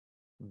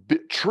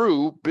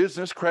True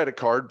business credit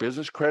card,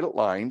 business credit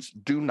lines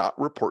do not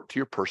report to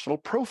your personal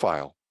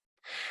profile.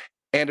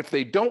 And if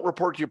they don't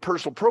report to your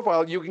personal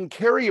profile, you can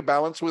carry a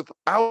balance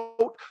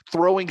without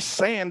throwing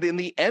sand in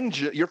the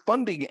engine, your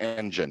funding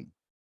engine.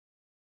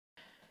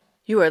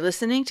 You are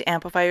listening to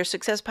Amplify Your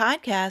Success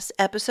Podcast,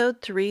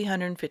 episode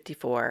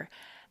 354.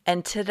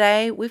 And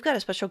today we've got a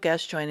special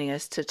guest joining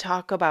us to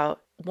talk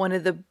about one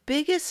of the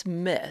biggest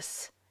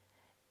myths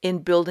in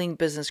building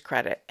business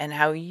credit and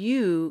how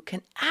you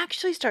can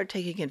actually start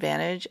taking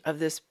advantage of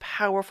this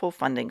powerful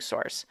funding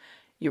source.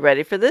 You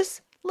ready for this?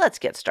 Let's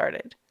get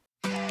started.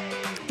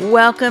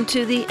 Welcome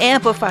to the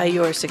Amplify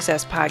Your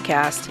Success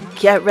Podcast.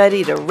 Get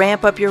ready to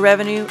ramp up your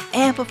revenue,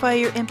 amplify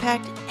your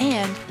impact,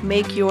 and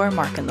make your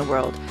mark in the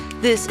world.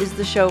 This is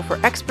the show for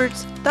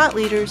experts, thought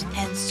leaders,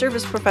 and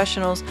service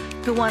professionals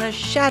who want to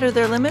shatter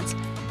their limits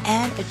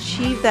and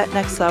achieve that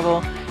next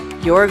level.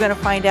 You're going to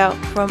find out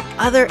from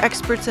other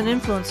experts and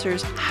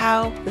influencers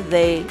how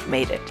they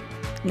made it.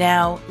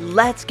 Now,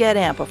 let's get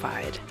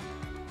amplified.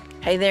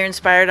 Hey there,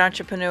 inspired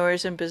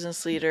entrepreneurs and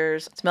business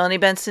leaders. It's Melanie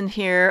Benson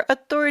here,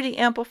 authority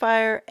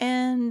amplifier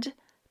and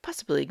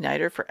possibly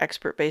igniter for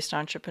expert-based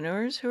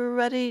entrepreneurs who are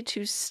ready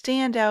to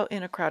stand out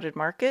in a crowded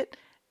market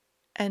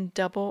and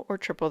double or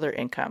triple their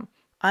income.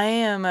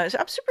 I'm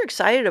super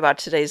excited about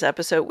today's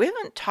episode. We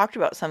haven't talked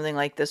about something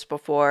like this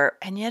before,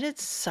 and yet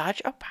it's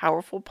such a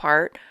powerful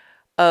part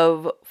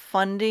of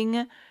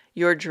funding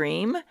your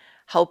dream,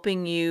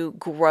 helping you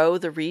grow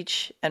the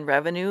reach and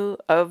revenue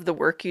of the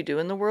work you do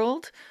in the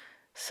world.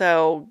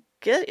 So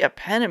get a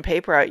pen and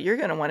paper out. You're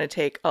going to want to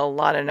take a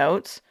lot of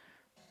notes.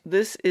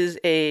 This is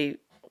I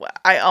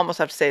almost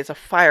have to say it's a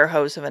fire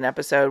hose of an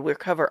episode. We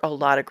cover a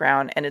lot of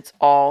ground and it's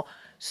all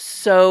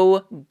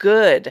so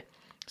good.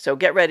 So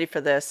get ready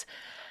for this.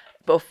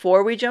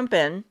 Before we jump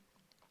in,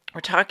 we're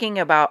talking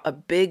about a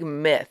big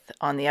myth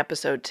on the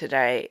episode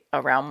today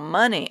around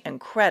money and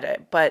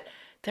credit, but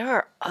there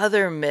are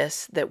other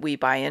myths that we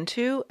buy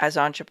into as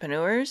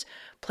entrepreneurs,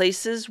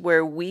 places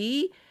where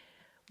we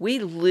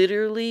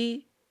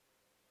literally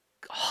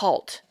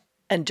halt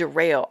and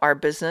derail our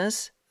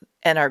business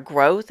and our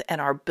growth and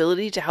our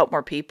ability to help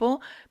more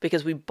people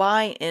because we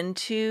buy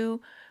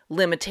into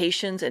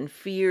limitations and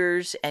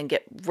fears and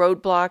get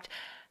roadblocked.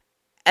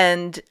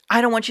 And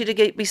I don't want you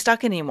to be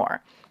stuck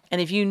anymore. And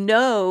if you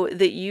know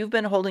that you've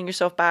been holding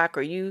yourself back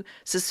or you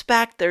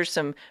suspect there's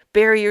some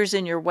barriers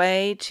in your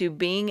way to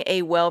being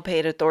a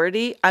well-paid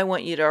authority, I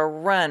want you to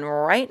run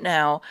right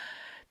now.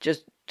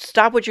 Just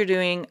stop what you're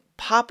doing,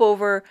 pop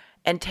over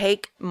and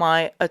take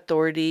my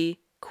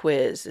authority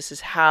quiz. This is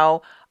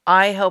how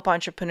I help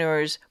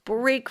entrepreneurs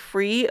break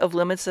free of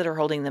limits that are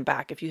holding them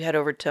back. If you head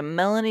over to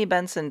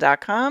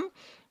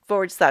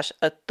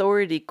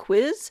melaniebenson.com/authority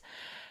quiz,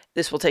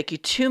 this will take you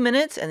 2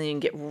 minutes and then you can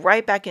get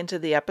right back into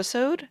the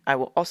episode. I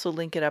will also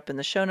link it up in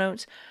the show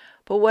notes.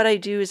 But what I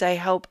do is I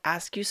help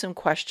ask you some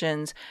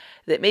questions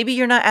that maybe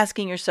you're not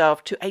asking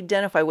yourself to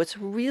identify what's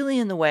really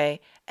in the way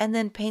and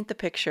then paint the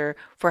picture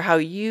for how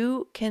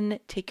you can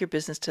take your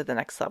business to the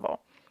next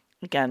level.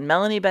 Again,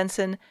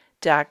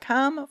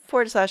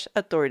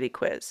 melaniebenson.com/authority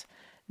quiz.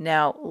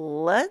 Now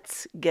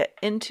let's get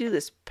into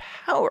this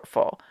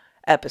powerful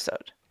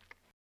episode.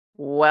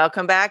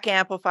 Welcome back,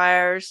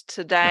 amplifiers.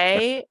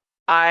 Today,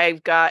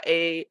 I've got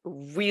a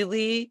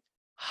really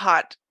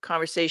hot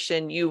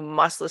conversation you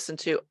must listen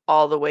to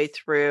all the way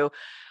through.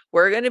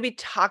 We're going to be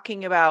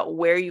talking about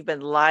where you've been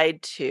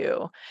lied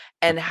to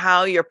and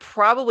how you're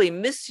probably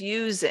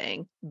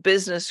misusing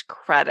business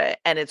credit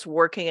and it's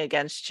working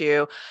against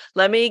you.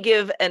 Let me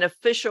give an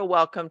official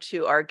welcome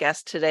to our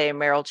guest today,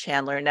 Merrill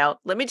Chandler. Now,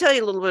 let me tell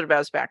you a little bit about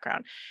his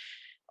background.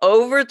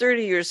 Over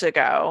 30 years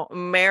ago,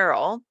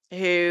 Merrill,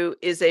 who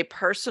is a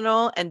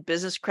personal and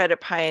business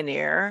credit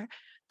pioneer,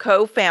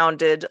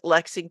 co-founded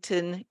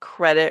Lexington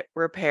Credit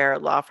Repair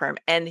law firm,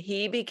 and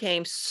he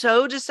became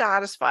so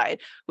dissatisfied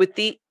with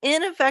the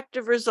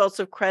ineffective results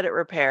of credit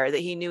repair that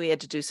he knew he had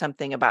to do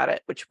something about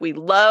it, which we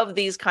love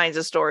these kinds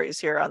of stories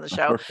here on the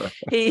show.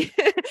 He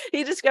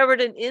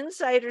discovered an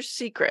insider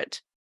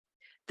secret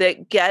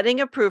that getting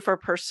approved for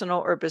personal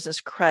or business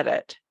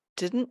credit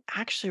didn't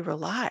actually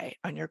rely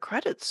on your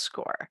credit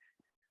score,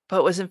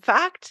 but was in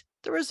fact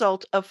the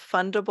result of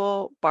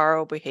fundable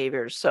borrow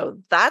behaviors. So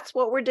that's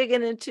what we're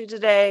digging into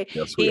today.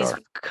 Yes, He's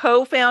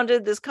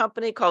co-founded this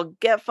company called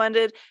Get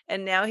Funded,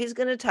 and now he's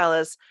going to tell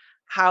us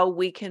how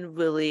we can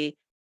really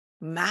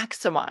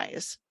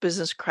maximize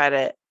business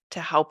credit to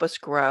help us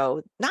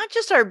grow, not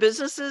just our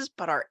businesses,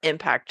 but our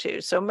impact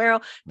too. So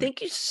Merrill,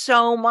 thank you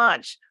so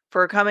much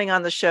for coming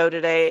on the show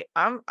today.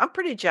 I'm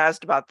pretty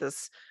jazzed about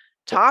this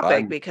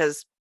topic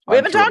because we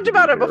haven't talked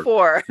about it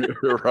before.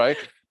 Right.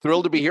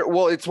 Thrilled to be here.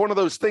 Well, it's one of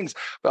those things.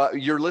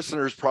 Your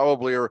listeners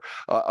probably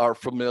are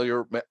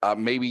familiar,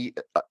 maybe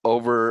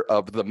over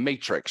of The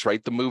Matrix,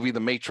 right? The movie The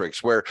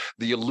Matrix, where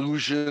the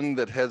illusion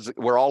that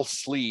we're all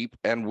asleep,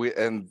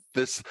 and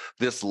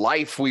this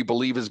life we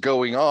believe is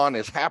going on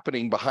is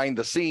happening behind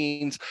the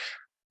scenes,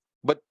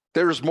 but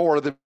there's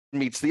more than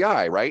meets the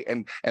eye, right?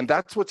 And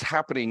that's what's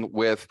happening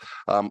with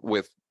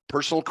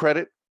personal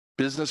credit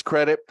business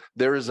credit.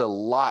 There is a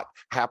lot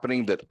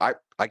happening that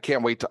I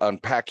can't wait to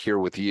unpack here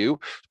with you,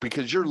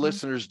 because your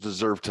listeners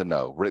deserve to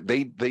know. Right?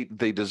 They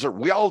deserve.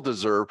 We all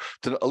deserve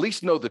to at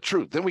least know the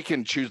truth. Then we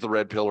can choose the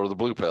red pill or the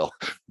blue pill.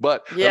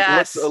 But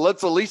Yes.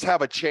 let's at least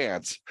have a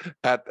chance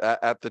at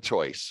the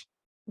choice.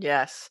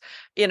 Yes.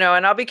 And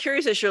I'll be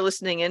curious as you're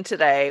listening in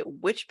today,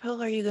 which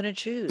pill are you going to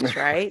choose,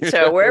 right?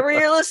 So wherever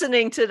you're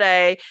listening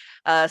today,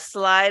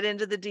 slide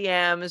into the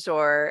DMs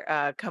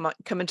or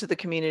come into the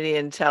community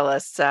and tell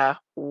us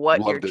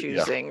what you're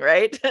choosing,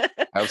 right?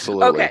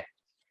 Absolutely. Okay.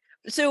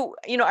 So,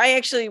 we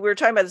were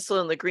talking about this a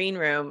little in the green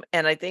room,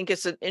 and I think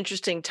it's an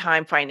interesting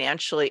time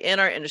financially in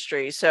our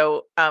industry.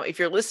 So if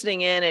you're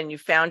listening in and you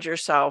found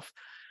yourself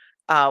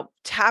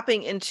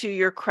tapping into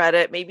your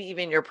credit, maybe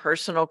even your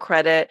personal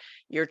credit,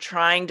 you're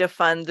trying to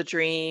fund the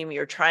dream,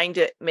 you're trying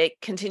to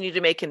continue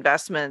to make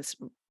investments,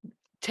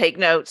 take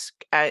notes.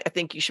 I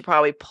think you should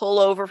probably pull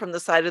over from the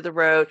side of the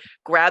road,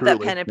 grab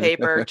that pen and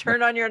paper,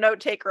 turn on your note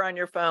taker on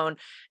your phone,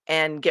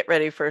 and get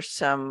ready for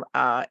some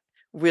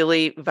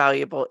really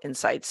valuable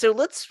insights. So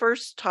let's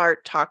first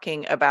start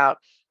talking about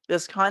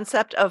this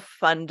concept of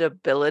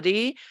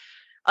fundability.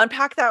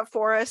 Unpack that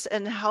for us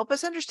and help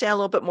us understand a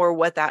little bit more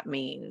what that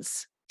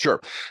means. Sure.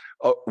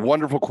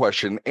 Wonderful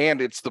question,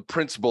 and it's the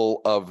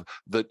principle of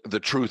the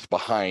truth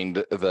behind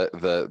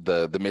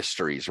the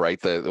mysteries, right?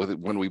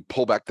 When we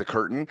pull back the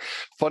curtain,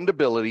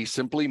 fundability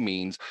simply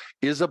means,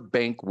 is a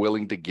bank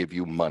willing to give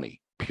you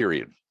money?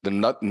 Period.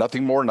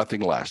 Nothing more,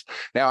 nothing less.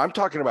 Now, I'm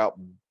talking about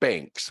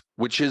banks,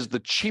 which is the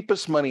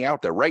cheapest money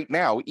out there right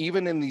now.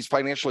 Even in these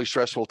financially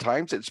stressful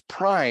times, it's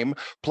prime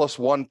plus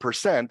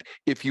 1%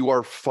 if you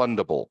are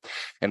fundable.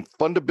 And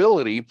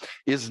fundability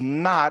is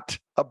not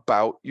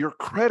about your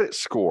credit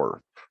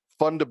score.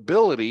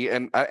 Fundability,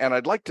 and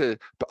I'd like to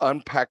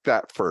unpack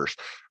that first.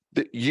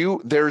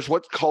 There's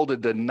what's called a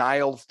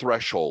denial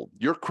threshold.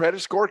 Your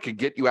credit score can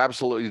get you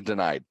absolutely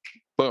denied.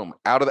 Boom,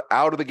 out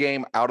of the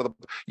game,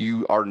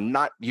 you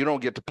don't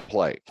get to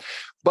play.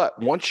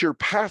 But once you're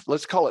past,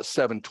 let's call it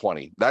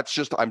 720.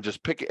 I'm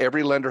just picking,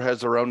 every lender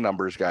has their own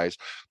numbers, guys.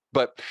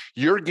 But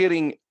you are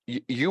getting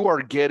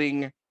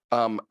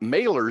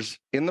mailers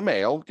in the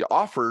mail,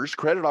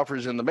 credit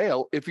offers in the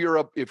mail, if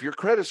your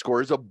credit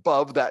score is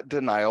above that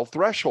denial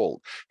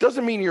threshold.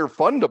 Doesn't mean you're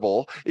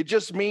fundable. It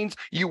just means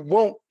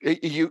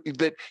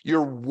that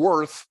you're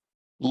worth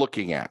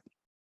looking at.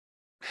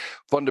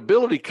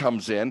 Fundability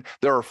comes in.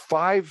 There are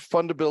 5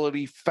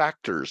 fundability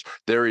factors.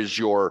 There is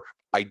your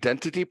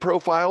identity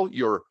profile,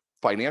 your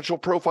financial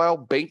profile,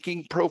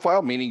 banking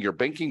profile, meaning your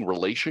banking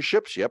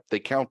relationships. Yep, they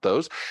count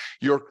those.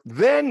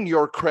 Then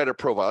your credit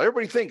profile.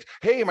 Everybody thinks,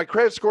 hey, my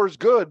credit score is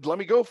good, let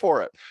me go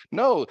for it.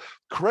 No,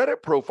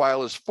 credit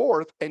profile is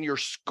 4th and your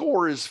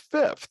score is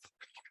 5th.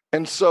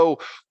 And so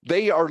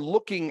they are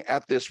looking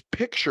at this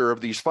picture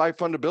of these 5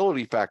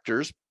 fundability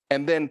factors,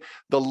 and then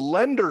the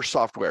lender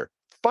software.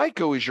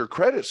 FICO is your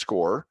credit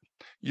score.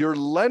 Your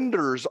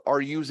lenders are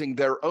using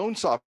their own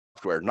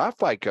software, not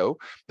FICO,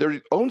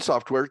 their own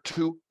software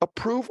to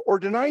approve or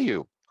deny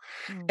you.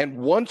 And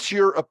once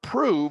you're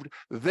approved,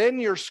 then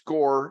your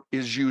score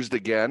is used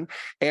again.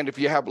 And if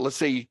you have, let's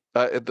say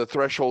the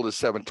threshold is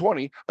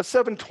 720, a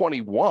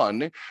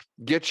 721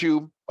 gets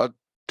you a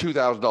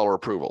 $2,000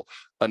 approval.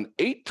 An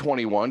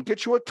 821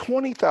 gets you a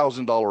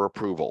 $20,000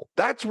 approval.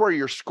 That's where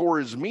your score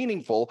is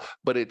meaningful,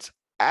 but it's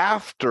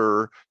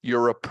after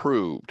you're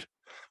approved.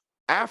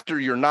 After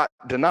you're not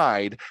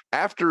denied,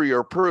 after you're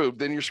approved,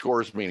 then your score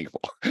is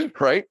meaningful,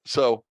 right?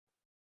 So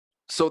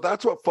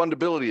that's what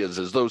fundability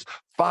is those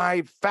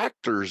 5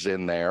 factors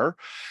in there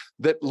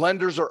that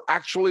lenders are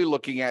actually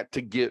looking at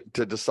to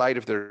decide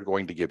if they're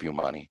going to give you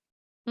money.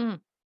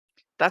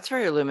 That's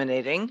very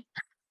illuminating.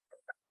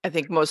 I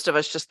think most of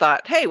us just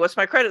thought, hey, what's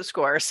my credit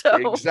score?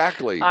 So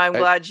exactly. I'm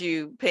glad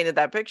you painted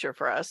that picture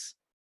for us.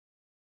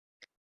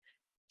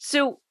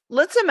 So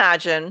let's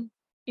imagine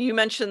you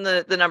mentioned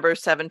the number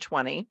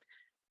 720.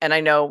 And I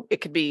know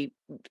it could be,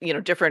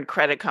 different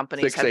credit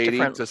companies have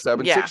different to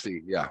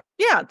 760. Yeah.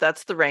 Yeah,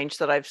 that's the range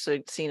that I've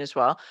seen as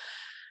well.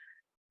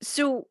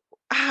 So,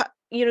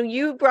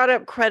 you brought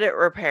up credit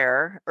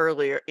repair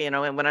earlier, and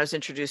when I was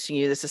introducing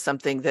you, this is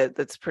something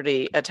that's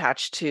pretty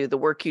attached to the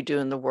work you do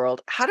in the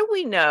world. How do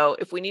we know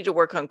if we need to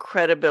work on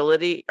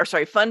fundability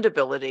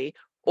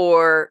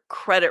or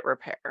credit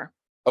repair?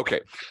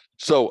 Okay.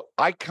 So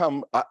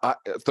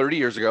 30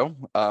 years ago,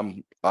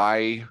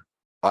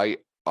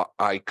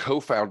 I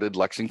co-founded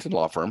Lexington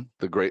Law Firm,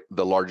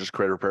 the largest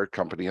credit repair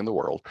company in the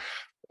world.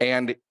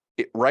 And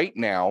right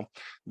now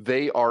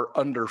they are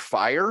under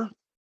fire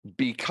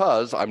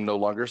because I'm no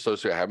longer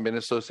associated. I haven't been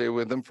associated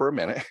with them for a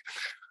minute.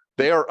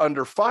 They are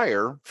under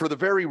fire for the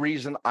very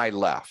reason I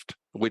left,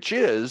 which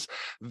is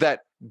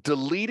that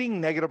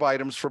deleting negative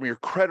items from your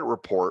credit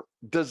report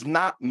does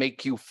not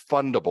make you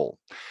fundable.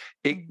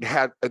 It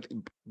had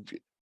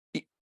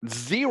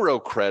 0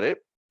 credit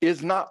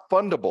is not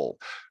fundable.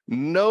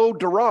 No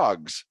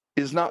derogs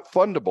is not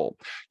fundable.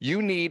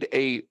 You need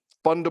a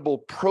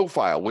fundable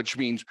profile, which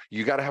means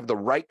you got to have the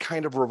right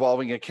kind of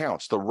revolving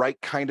accounts, the right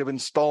kind of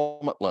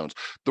installment loans,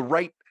 the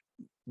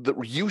the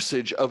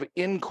usage of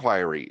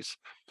inquiries.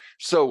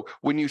 So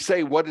when you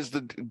say what is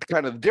the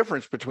kind of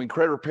difference between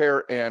credit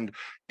repair and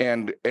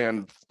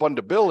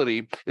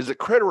fundability, is that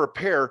credit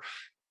repair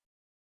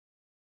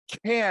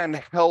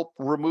can help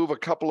remove a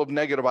couple of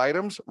negative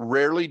items.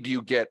 Rarely do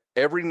you get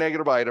every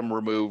negative item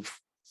removed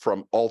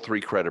from all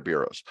three credit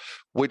bureaus,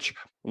 which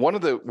one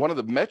of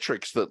the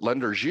metrics that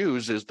lenders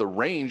use is the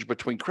range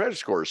between credit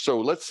scores.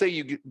 So let's say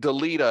you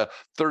delete a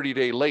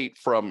 30-day late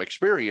from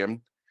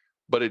Experian,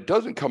 but it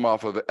doesn't come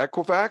off of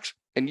Equifax,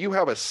 and you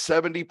have a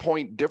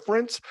 70-point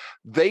difference,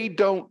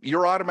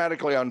 you're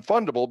automatically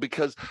unfundable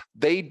because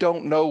they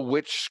don't know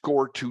which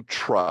score to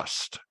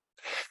trust.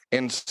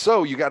 And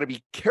so you got to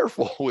be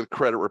careful with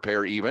credit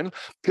repair, even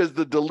because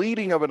the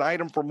deleting of an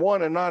item from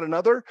one and not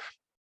another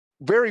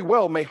very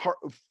well may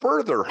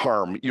further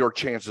harm your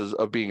chances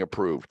of being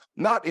approved,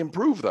 not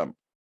improve them.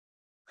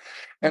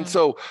 And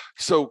so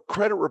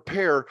credit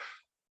repair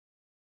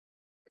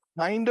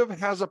kind of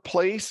has a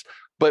place,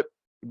 but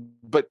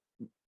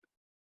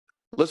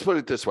let's put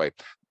it this way.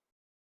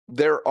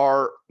 There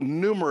are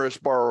numerous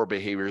borrower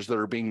behaviors that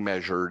are being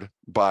measured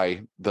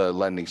by the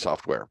lending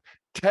software.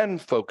 10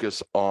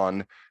 focus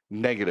on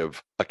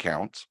negative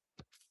accounts,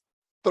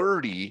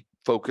 30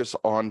 focus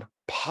on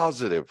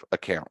positive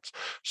accounts.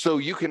 So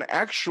you can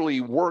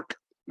actually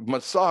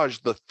massage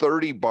the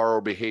 30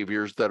 borrower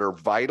behaviors that are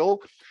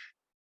vital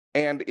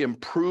and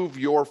improve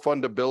your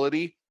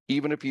fundability,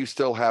 even if you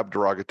still have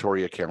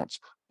derogatory accounts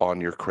on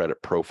your credit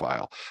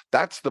profile.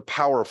 That's the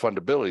power of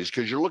fundability,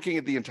 because you're looking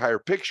at the entire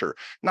picture,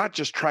 not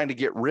just trying to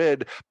get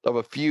rid of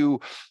a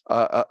few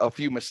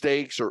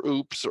mistakes or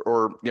oops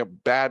or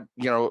bad.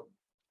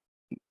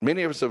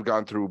 Many of us have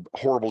gone through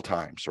horrible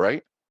times,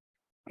 right?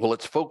 Well,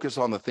 let's focus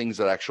on the things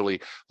that actually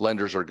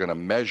lenders are going to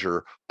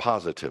measure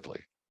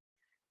positively.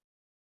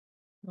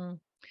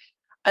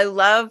 I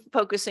love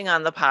focusing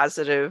on the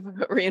positive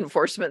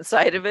reinforcement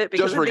side of it,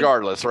 because just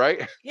regardless,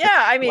 right? Yeah,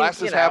 I mean,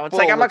 Glasses half it's full,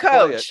 like I'm a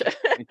coach.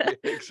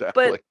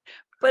 Exactly.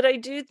 But I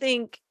do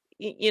think,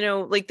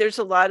 like there's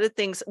a lot of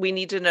things we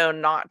need to know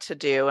not to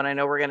do, and I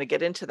know we're going to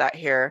get into that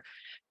here.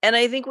 And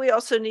I think we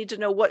also need to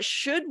know what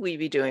should we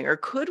be doing or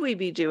could we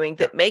be doing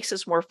that makes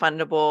us more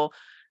fundable,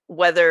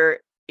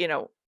 whether,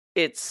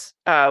 it's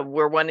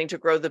we're wanting to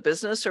grow the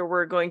business or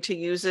we're going to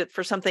use it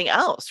for something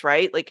else,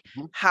 right? Like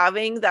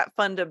having that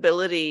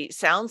fundability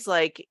sounds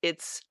like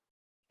it's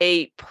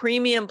a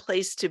premium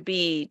place to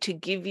be, to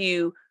give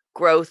you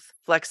growth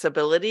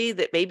flexibility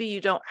that maybe you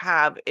don't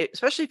have,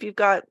 especially if you've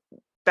got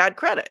bad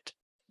credit.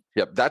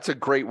 Yep, that's a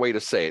great way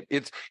to say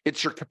it.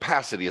 It's your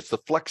capacity. It's the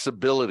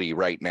flexibility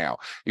right now.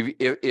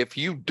 If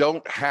you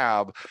don't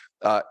have,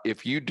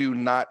 if you do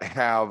not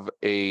have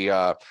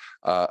a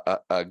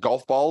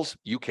golf balls,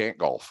 you can't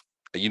golf.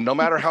 No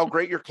matter how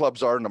great your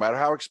clubs are, no matter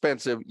how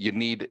expensive, you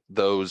need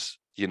those.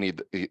 You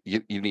need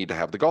to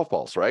have the golf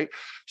balls, right?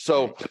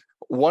 So. Right.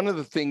 One of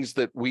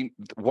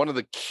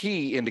the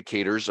key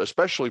indicators,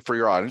 especially for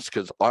your audience,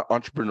 because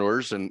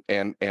entrepreneurs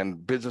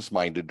and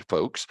business-minded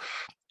folks,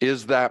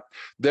 is that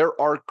there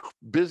are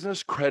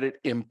business credit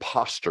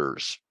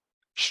imposters.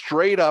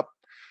 Straight up,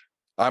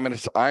 I'm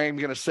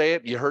gonna say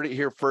it. You heard it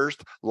here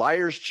first: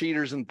 liars,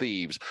 cheaters, and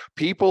thieves.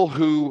 People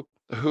who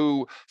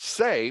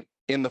say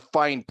in the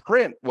fine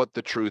print what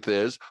the truth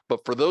is,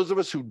 but for those of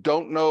us who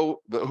don't know,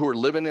 who are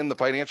living in the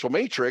financial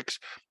matrix,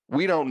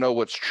 we don't know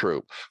what's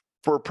true.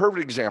 For a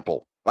perfect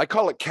example, I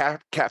call it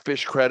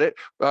catfish credit.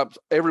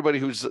 Everybody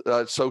who's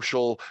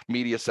social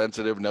media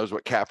sensitive knows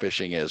what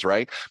catfishing is,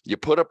 right? You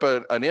put up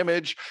an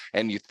image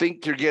and you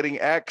think you're getting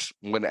X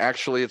when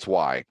actually it's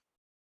Y.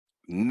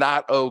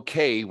 Not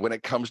okay when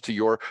it comes to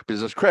your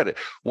business credit.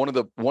 One of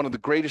the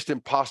greatest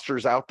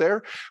imposters out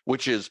there,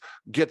 which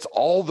gets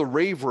all the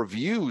rave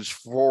reviews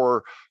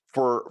for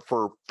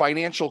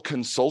financial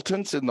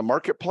consultants in the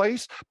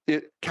marketplace,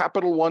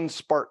 Capital One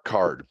Spark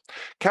Card.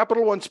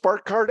 Capital One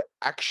Spark Card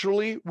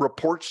actually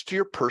reports to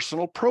your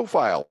personal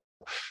profile.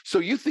 So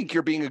you think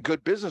you're being a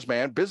good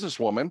businessman,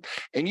 businesswoman,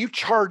 and you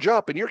charge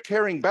up and you're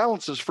carrying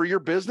balances for your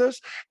business,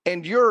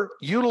 and your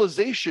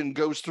utilization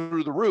goes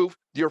through the roof,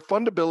 your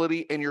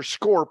fundability and your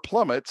score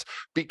plummets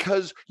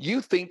because you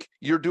think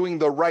you're doing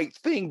the right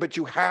thing, but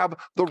you have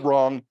the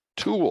wrong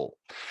tool.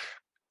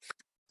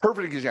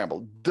 Perfect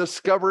example.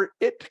 Discover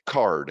It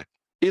card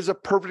is a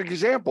perfect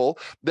example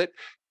that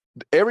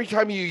every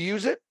time you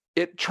use it,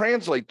 it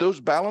translates. Those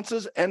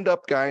balances end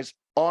up, guys,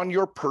 on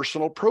your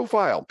personal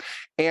profile.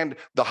 And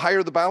the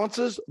higher the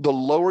balances, the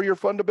lower your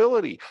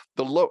fundability.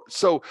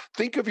 So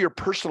think of your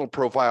personal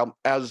profile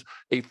as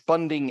a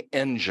funding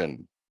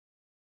engine.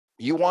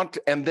 You want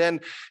to, and then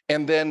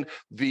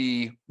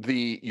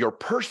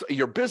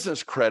your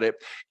business credit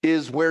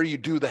is where you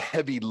do the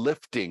heavy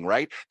lifting,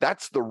 right?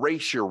 That's the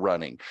race you're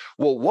running.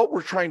 Well, what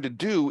we're trying to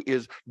do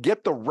is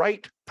get the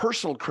right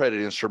personal credit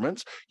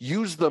instruments,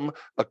 use them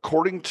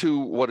according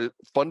to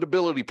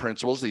fundability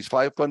principles, these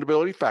 5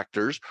 fundability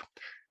factors,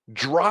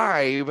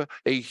 drive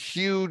a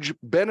huge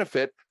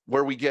benefit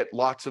where we get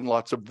lots and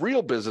lots of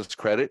real business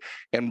credit.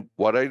 And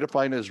what I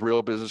define as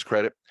real business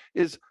credit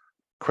is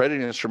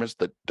credit instruments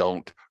that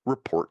don't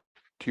report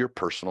to your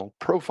personal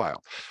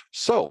profile.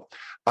 So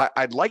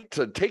I'd like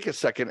to take a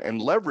second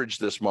and leverage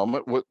this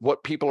moment with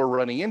what people are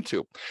running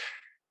into.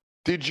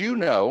 Did you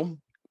know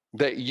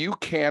that you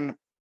can,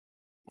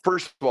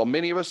 first of all,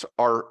 many of us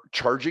are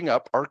charging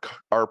up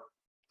our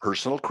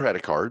personal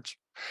credit cards,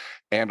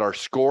 and our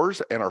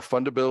scores and our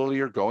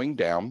fundability are going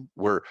down.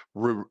 We're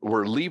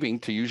leaving,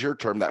 to use your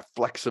term, that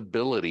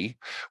flexibility.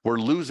 We're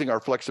losing our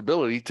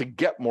flexibility to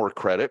get more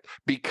credit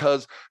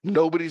because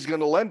nobody's going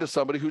to lend to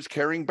somebody who's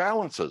carrying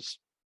balances.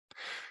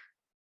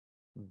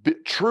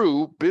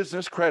 True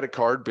business credit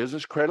card,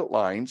 business credit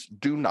lines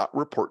do not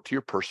report to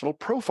your personal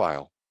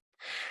profile.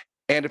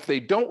 And if they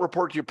don't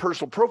report to your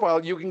personal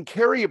profile, you can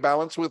carry a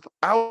balance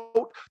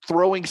without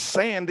throwing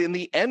sand in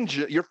the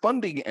engine, your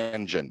funding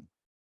engine.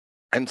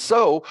 And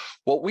so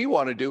what we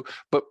want to do,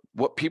 but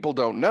what people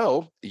don't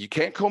know, you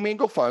can't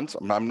commingle funds.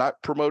 I'm not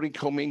promoting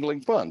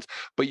commingling funds,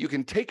 but you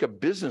can take a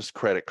business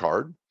credit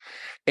card,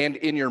 and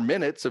in your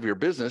minutes of your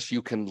business,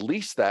 you can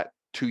lease that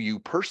to you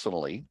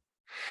personally.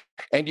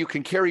 And you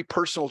can carry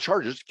personal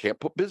charges. You can't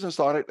put business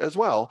on it as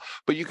well,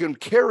 but you can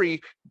carry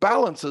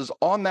balances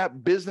on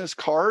that business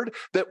card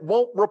that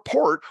won't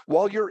report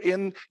while you're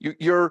in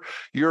the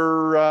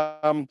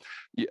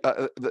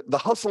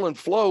hustle and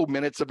flow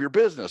minutes of your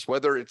business,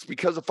 whether it's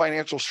because of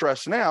financial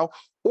stress now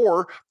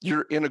or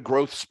you're in a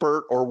growth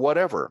spurt or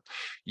whatever.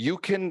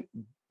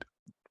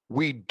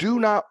 We do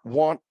not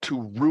want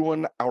to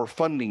ruin our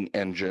funding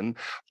engine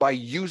by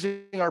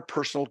using our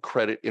personal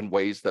credit in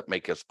ways that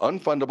make us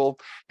unfundable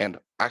and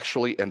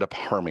actually end up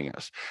harming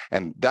us.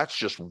 And that's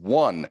just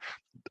one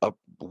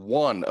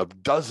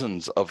of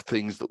dozens of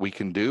things that we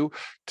can do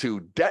to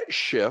debt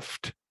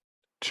shift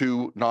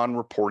to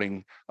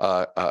non-reporting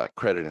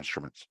credit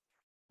instruments.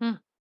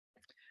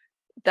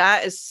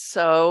 That is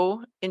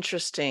so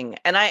interesting.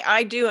 And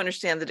I do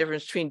understand the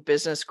difference between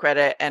business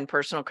credit and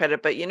personal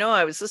credit. But,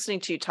 I was listening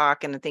to you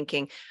talk and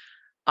thinking,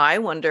 I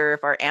wonder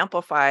if our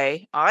Amplify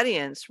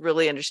audience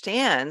really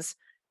understands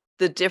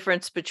the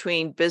difference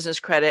between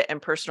business credit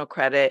and personal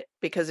credit.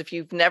 Because if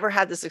you've never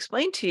had this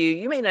explained to you,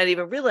 you may not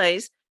even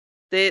realize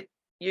that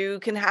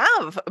you can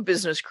have a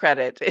business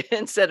credit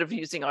instead of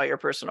using all your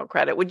personal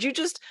credit. Would you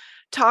just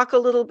talk a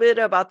little bit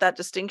about that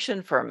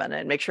distinction for a minute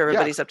and make sure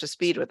everybody's up to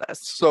speed with us?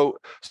 So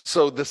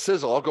the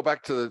sizzle, I'll go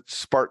back to the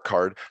Spark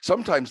card.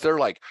 Sometimes they're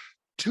like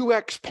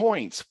 2x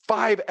points,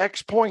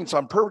 5x points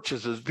on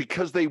purchases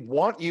because they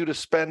want you to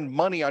spend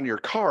money on your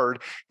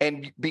card.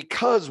 And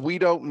because we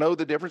don't know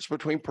the difference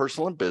between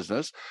personal and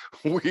business,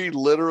 we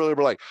literally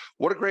were like,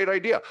 what a great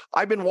idea.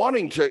 I've been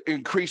wanting to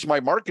increase my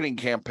marketing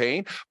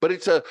campaign, but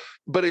it's a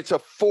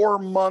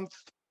 4-month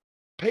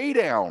pay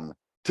down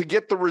to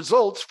get the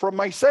results from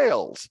my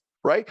sales.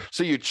 Right?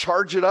 So you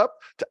charge it up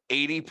to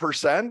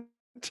 80%,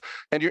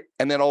 and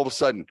then all of a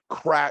sudden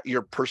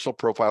your personal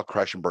profile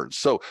crash and burns.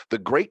 So the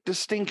great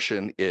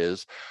distinction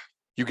is,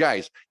 you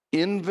guys,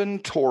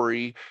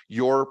 inventory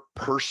your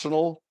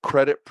personal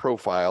credit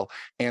profile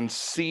and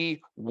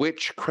see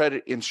which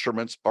credit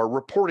instruments are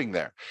reporting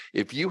there.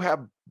 If you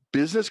have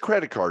business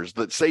credit cards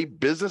that say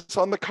business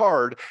on the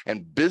card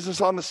and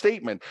business on the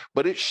statement,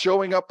 but it's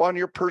showing up on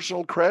your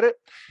personal credit,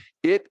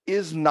 it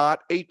is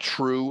not a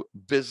true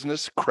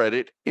business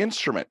credit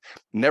instrument.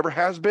 Never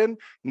has been,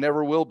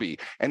 never will be.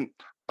 And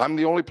I'm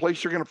the only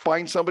place you're going to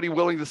find somebody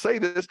willing to say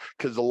this,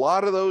 because a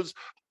lot of those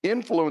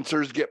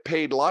influencers get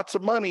paid lots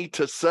of money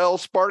to sell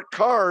Spark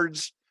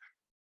cards.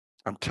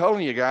 I'm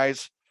telling you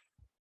guys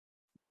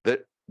that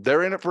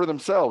they're in it for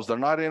themselves. They're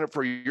not in it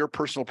for your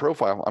personal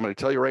profile. I'm going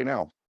to tell you right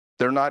now,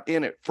 they're not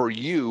in it for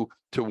you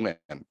to win.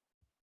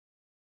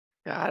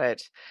 Got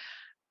it.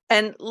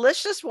 And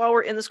let's just, while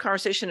we're in this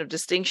conversation of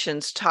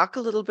distinctions, talk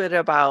a little bit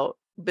about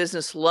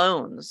business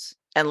loans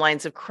and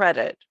lines of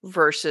credit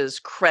versus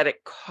credit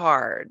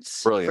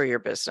cards for your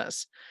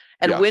business.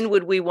 And when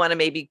would we want to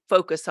maybe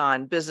focus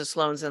on business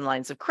loans and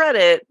lines of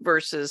credit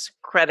versus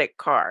credit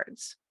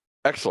cards?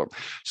 Excellent.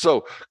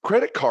 So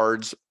credit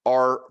cards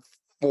are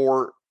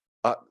for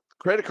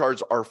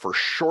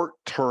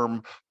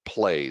short-term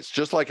plays.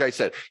 Just like I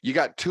said, you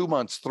got 2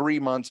 months, 3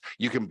 months,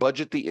 you can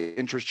budget the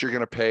interest you're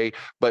going to pay,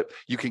 but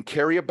you can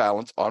carry a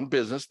balance on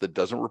business that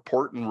doesn't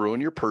report and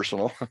ruin your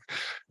personal.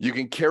 You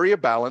can carry a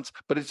balance,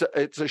 but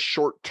it's a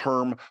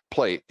short-term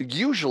play.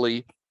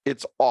 Usually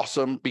it's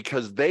awesome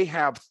because they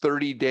have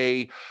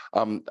 30-day,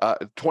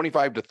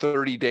 25 to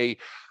 30-day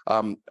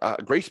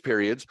grace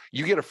periods.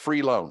 You get a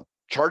free loan.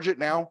 Charge it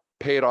now,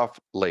 pay it off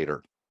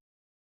later.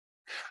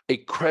 A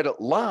credit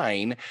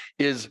line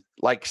is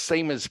like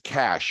same as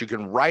cash. You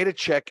can write a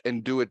check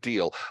and do a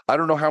deal. I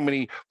don't know how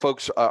many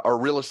folks are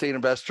real estate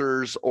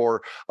investors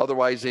or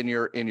otherwise in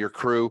your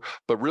crew,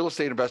 but real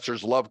estate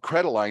investors love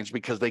credit lines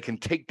because they can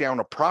take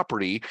down a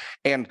property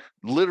and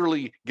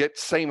literally get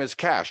same as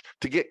cash.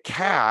 To get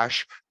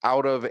cash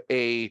out of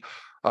a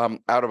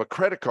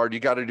credit card, you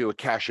got to do a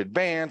cash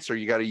advance, or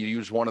you got to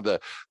use one of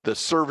the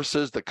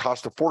services that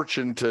cost a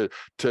fortune to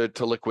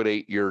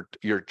liquidate your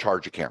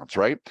charge accounts,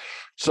 right?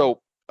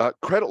 So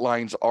credit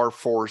lines are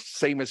for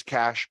same as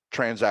cash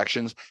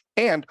transactions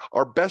and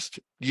are best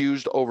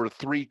used over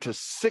 3 to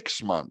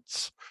 6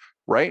 months,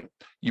 right?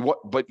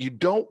 But you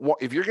don't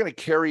want, if you're going to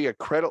carry a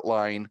credit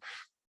line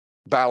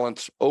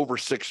balance over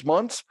 6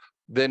 months,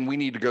 then we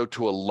need to go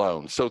to a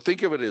loan. So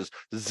think of it as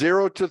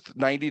 0 to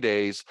 90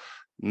 days,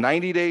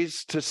 90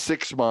 days to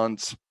 6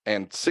 months,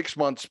 and 6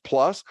 months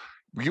plus.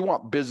 You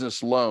want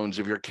business loans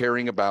if you're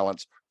carrying a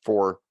balance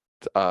for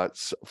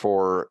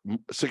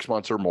 6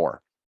 months or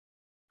more.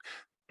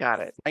 Got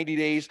it. 90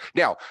 days.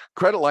 Now,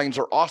 credit lines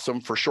are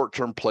awesome for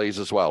short-term plays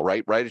as well,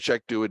 right? Write a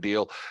check, do a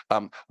deal.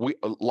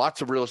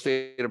 Lots of real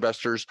estate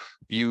investors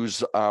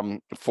use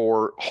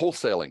for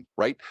wholesaling,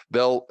 right?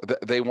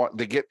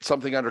 They get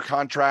something under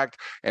contract,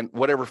 and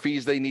whatever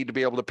fees they need to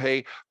be able to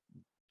pay,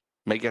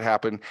 make it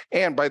happen.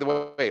 And by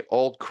the way,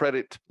 all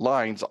credit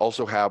lines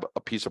also have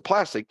a piece of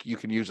plastic. You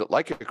can use it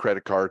like a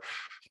credit card.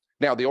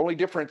 Now, the only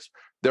difference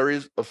there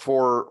is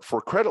for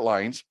credit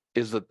lines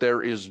is that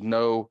there is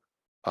no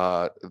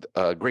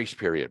grace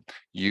period.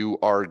 You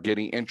are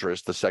getting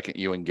interest the second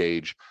you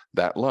engage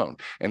that loan.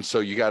 And so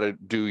you got to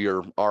do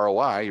your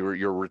ROI or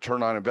your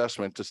return on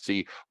investment to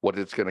see what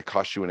it's going to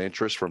cost you in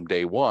interest from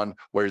day one,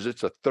 whereas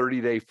it's a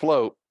 30-day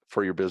float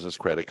for your business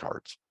credit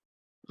cards.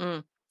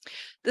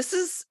 This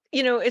is,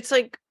 it's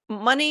like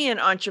money and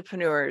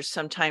entrepreneurs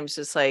sometimes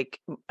is like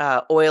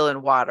oil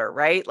and water,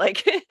 right?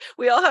 Like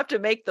we all have to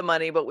make the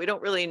money, but we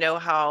don't really know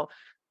how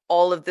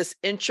all of this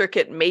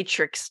intricate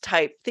matrix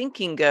type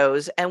thinking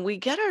goes. And we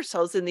get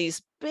ourselves in these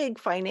big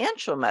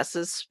financial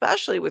messes,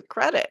 especially with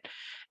credit.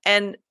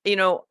 And,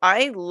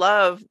 I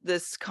love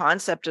this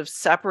concept of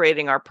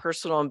separating our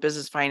personal and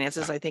business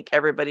finances. I think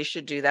everybody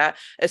should do that,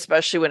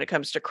 especially when it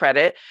comes to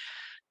credit.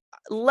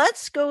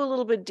 Let's go a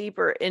little bit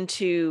deeper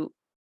into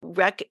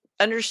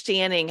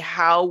understanding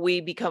how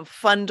we become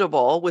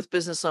fundable with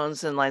business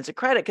loans and lines of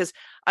credit. Because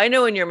I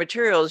know in your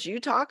materials,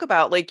 you talk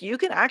about like you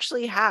can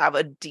actually have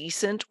a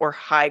decent or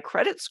high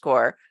credit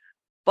score,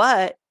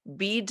 but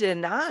be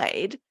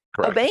denied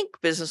a bank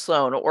business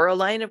loan or a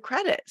line of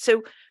credit.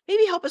 So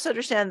maybe help us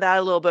understand that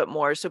a little bit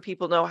more so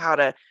people know how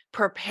to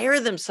prepare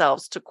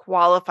themselves to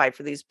qualify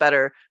for these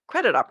better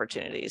credit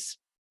opportunities.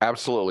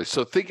 Absolutely.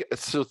 So think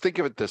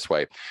of it this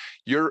way.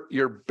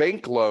 Your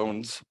bank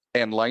loans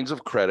and lines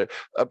of credit,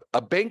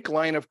 a bank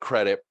line of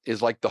credit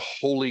is like the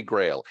holy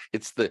grail.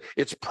 It's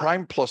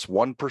prime plus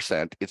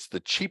 1%. It's the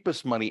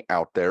cheapest money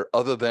out there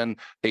other than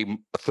a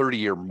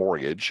 30-year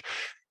mortgage.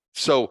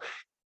 So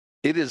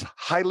it is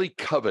highly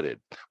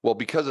coveted. Well,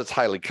 because it's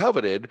highly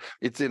coveted,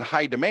 it's in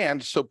high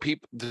demand. So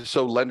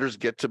lenders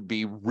get to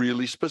be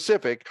really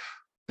specific.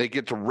 They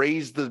get to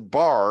raise the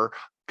bar,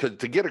 because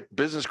to get a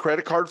business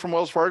credit card from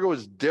Wells Fargo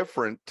is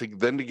different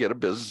than to get a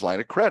business line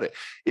of credit.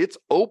 It's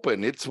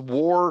open, it's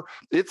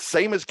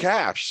same as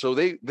cash. So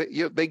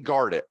they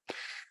guard it.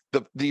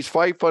 These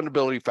 5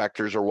 fundability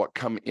factors are what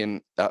come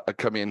in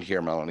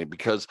here, Melanie,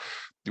 because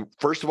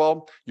first of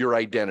all, your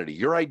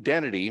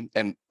identity,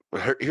 and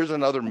here's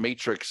another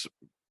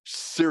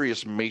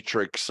serious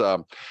matrix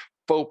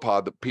faux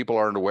pas that people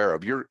aren't aware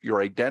of.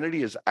 Your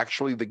identity is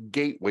actually the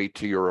gateway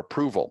to your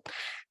approval.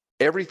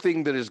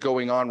 Everything that is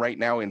going on right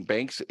now in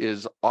banks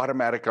is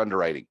automatic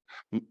underwriting.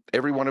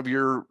 Every one of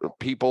your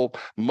people,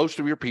 most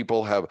of your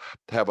people have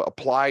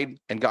applied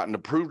and gotten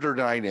approved or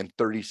denied in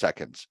 30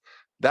 seconds.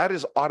 That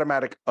is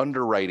automatic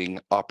underwriting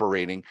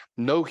operating.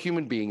 No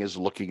human being is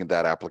looking at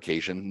that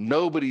application.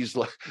 Nobody's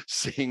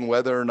seeing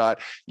whether or not,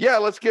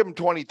 let's give them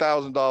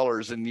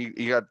 $20,000 and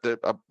you got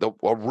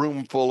a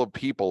room full of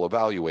people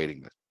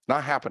evaluating this.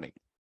 Not happening.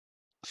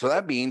 So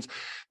that means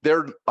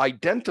they're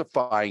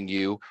identifying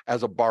you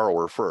as a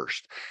borrower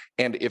first.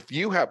 And if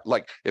you have,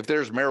 if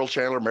there's Merrill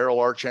Chandler, Merrill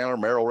R. Chandler,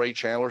 Merrill Ray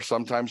Chandler,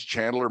 sometimes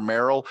Chandler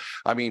Merrill,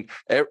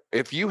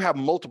 if you have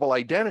multiple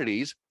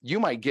identities, you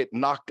might get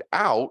knocked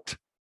out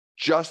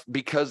just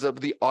because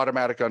of the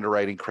automatic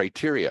underwriting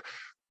criteria.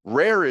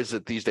 Rare is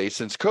it these days,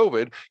 since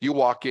COVID, you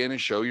walk in and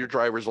show your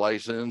driver's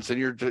license and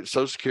your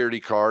social security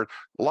card.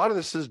 A lot of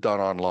this is done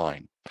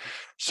online.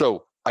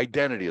 So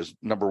identity is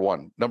number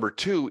one. Number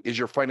two is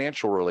your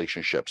financial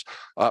relationships.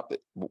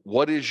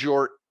 What's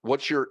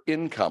your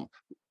income?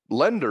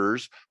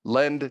 Lenders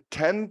lend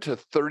 10 to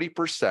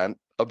 30%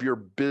 of your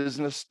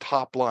business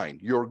top line,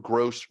 your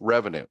gross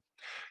revenue.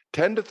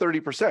 10 to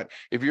 30%.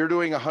 If you're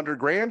doing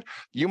 $100,000,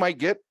 you might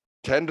get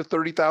 $10,000 to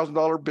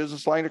 $30,000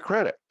 business line of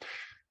credit.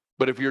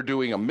 But if you're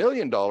doing $1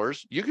 million,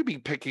 you could be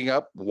picking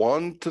up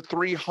 $100,000 to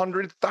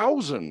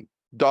 $300,000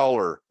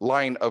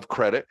 line of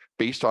credit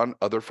based on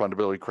other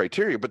fundability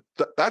criteria. But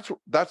that's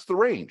the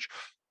range.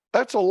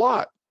 That's a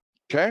lot.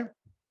 Okay.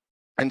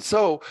 And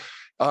so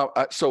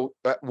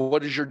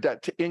what is your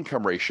debt to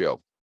income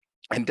ratio?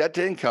 And debt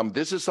to income,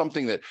 this is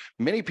something that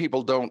many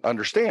people don't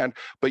understand,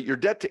 but your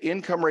debt to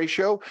income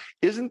ratio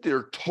isn't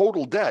your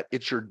total debt.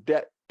 It's your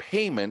debt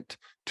payment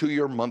to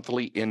your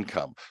monthly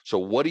income. So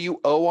what do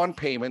you owe on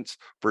payments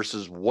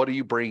versus what do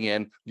you bring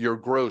in? Your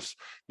gross,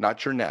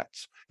 not your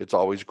nets. It's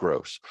always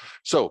gross.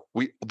 So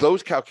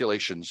those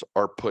calculations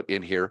are put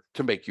in here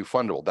to make you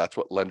fundable. That's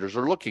what lenders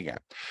are looking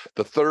at.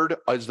 The third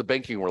is the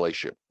banking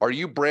relationship. Are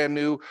you brand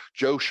new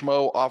Joe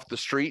Schmo off the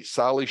street,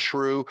 Sally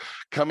Shrew,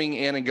 coming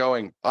in and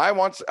going, I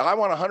want a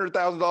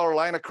 $100,000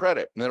 line of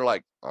credit? And they're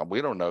like,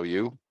 we don't know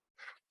you.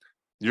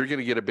 You're going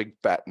to get a big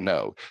fat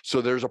no. So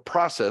there's a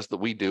process that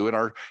we do in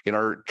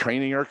our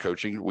training, our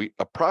coaching,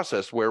 a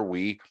process where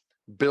we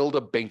build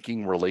a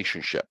banking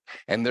relationship.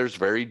 And there's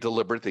very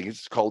deliberate things.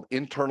 It's called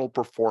internal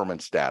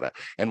performance data.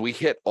 And we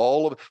hit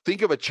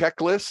think of a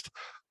checklist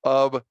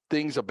of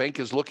things a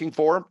bank is looking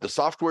for. The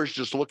software is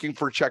just looking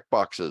for check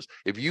boxes.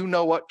 If you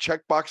know what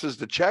check boxes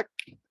to check,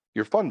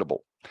 you're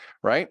fundable,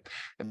 right?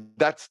 And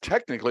that's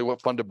technically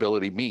what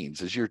fundability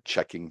means, is you're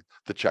checking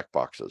the check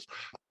boxes.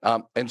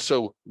 And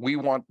so we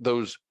want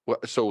those.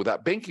 So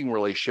that banking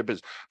relationship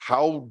is,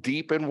 how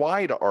deep and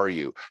wide are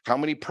you? How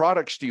many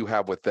products do you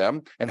have with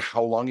them? And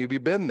how long have you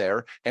been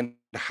there? And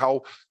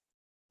how,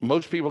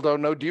 most people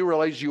don't know, do you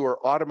realize you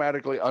are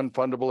automatically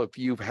unfundable if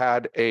you've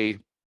had a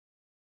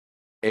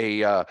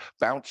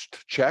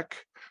bounced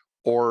check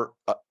or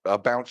a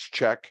bounced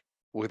check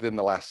within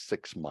the last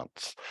 6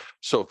 months?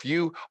 So if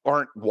you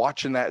aren't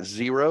watching that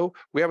zero,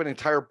 we have an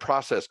entire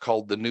process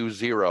called the new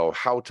zero,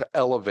 how to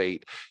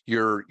elevate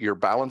your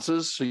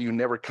balances so you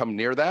never come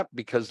near that,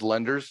 because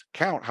lenders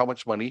count how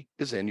much money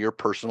is in your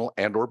personal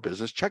and or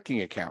business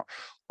checking account.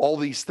 All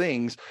these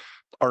things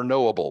are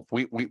knowable.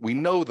 We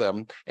know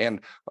them.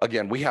 And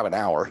again, we have an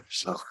hour.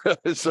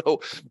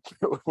 So,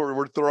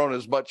 we're throwing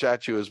as much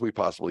at you as we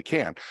possibly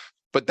can.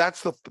 But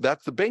that's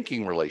the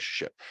banking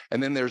relationship.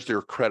 And then there's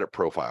their credit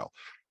profile.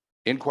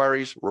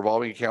 Inquiries,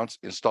 revolving accounts,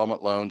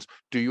 installment loans.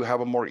 Do you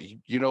have a mortgage?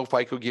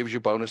 FICO gives you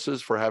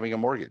bonuses for having a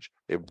mortgage.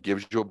 It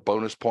gives you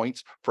bonus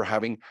points for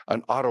having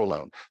an auto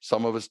loan.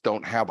 Some of us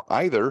don't have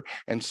either.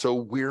 And so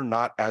we're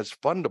not as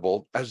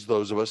fundable as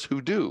those of us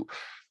who do.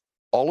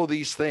 All of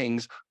these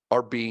things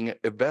are being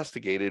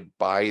investigated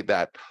by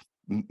that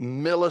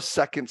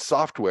millisecond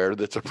software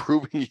that's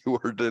approving you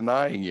or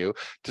denying you,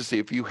 to see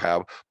if you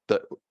have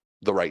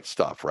the right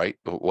stuff, right?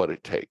 What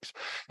it takes.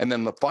 And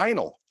then the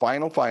final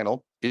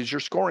is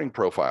your scoring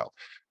profile.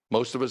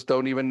 Most of us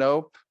don't even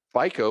know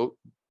FICO.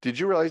 Did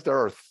you realize there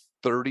are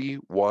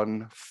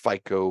 31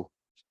 FICO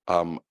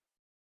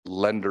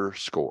lender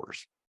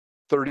scores?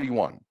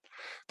 31.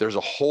 There's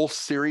a whole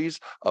series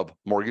of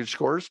mortgage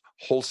scores,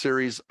 whole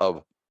series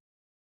of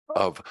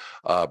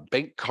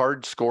bank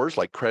card scores,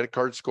 like credit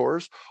card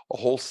scores, a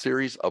whole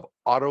series of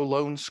auto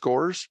loan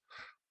scores.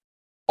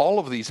 All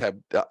of these have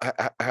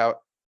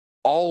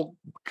all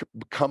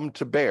come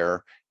to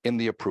bear in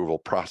the approval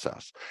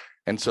process.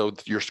 And so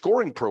your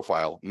scoring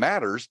profile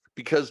matters,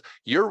 because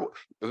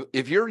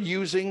if you're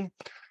using,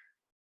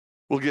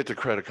 we'll get to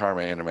Credit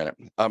Karma in a minute.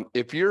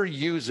 If you're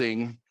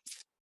using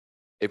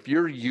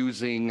the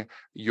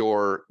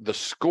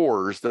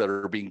scores that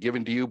are being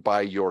given to you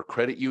by your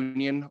credit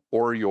union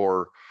or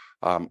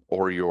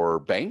your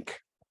bank,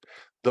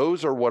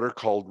 those are what are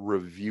called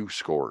review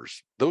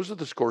scores. Those are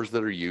the scores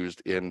that are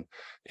used in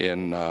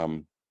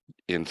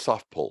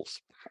soft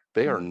pulls.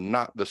 They are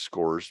not the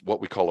scores,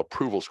 what we call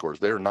approval scores.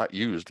 They are not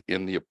used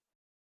in the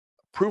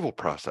approval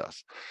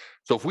process.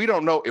 So if we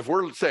don't know, if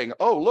we're saying,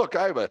 oh, look,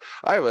 I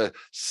have a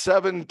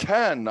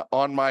 710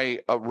 on my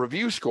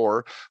review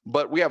score,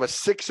 but we have a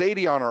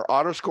 680 on our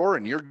auto score,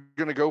 and you're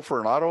going to go for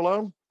an auto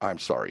loan, I'm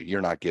sorry,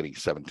 you're not getting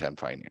 710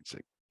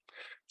 financing.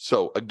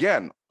 So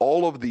again,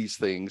 all of these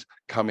things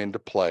come into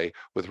play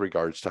with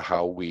regards to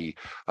how we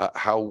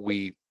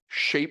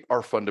shape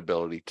our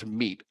fundability to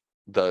meet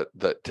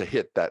to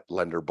hit that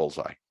lender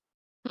bullseye.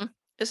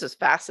 This is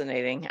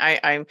fascinating.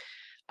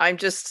 I'm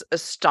just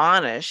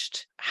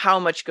astonished how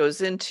much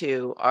goes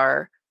into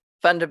our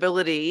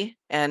fundability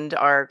and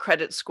our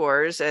credit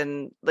scores,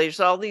 and there's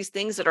all these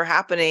things that are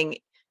happening,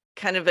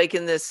 kind of like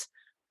in this.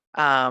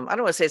 I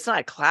don't want to say it's not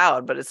a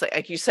cloud, but it's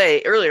like you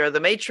say earlier,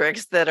 the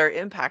matrix that are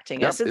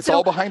impacting us. And it's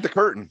all behind the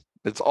curtain.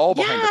 It's all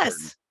behind the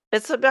curtain.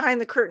 It's behind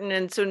the curtain.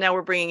 And so now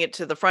we're bringing it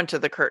to the front of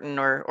the curtain,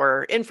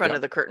 or in front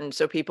of the curtain,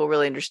 so people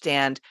really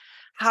understand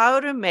how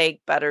to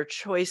make better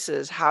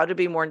choices, how to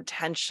be more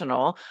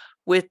intentional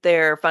with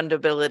their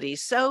fundability,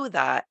 so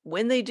that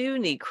when they do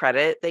need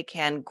credit, they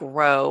can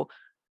grow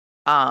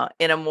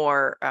in a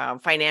more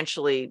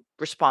financially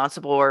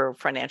responsible, or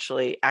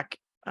financially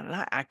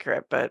not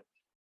accurate, but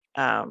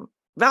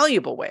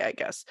valuable way, I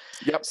guess.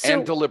 Yep. So,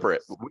 and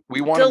deliberate.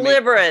 We want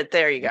deliberate.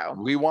 There you go.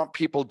 We want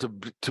people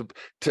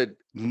to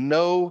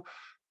know,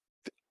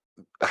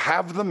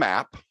 have the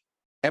map,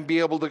 and be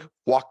able to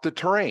walk the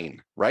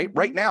terrain. Right. Mm-hmm.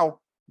 Right now,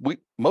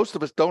 most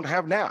of us don't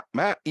have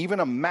even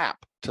a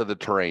map to the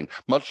terrain,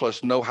 much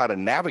less know how to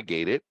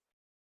navigate it.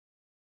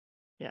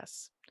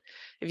 Yes.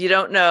 If you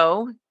don't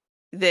know,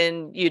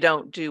 then you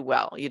don't do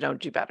well. You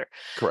don't do better.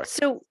 Correct.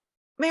 So,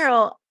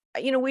 Merrill,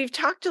 we've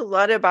talked a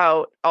lot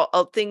about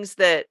all things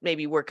that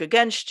maybe work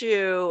against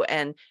you,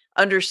 and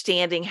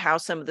understanding how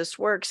some of this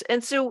works.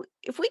 And so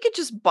if we could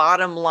just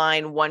bottom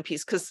line one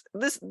piece, because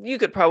this, you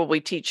could probably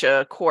teach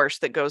a course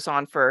that goes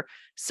on for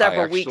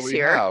several weeks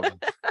here. Have.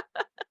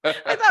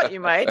 I thought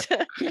you might.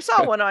 I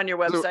saw one on your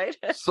website.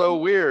 So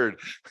weird.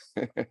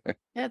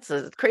 It's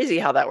crazy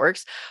how that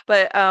works.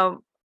 But,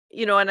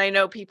 and I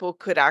know people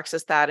could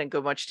access that and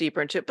go much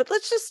deeper into it, but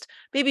let's just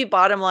maybe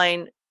bottom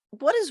line,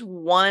 what is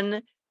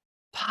one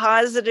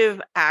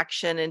positive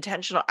action,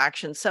 intentional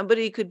action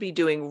somebody could be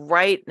doing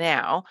right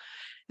now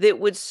that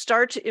would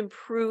start to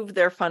improve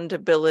their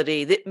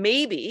fundability, that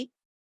maybe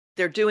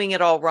they're doing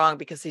it all wrong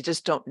because they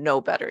just don't know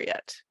better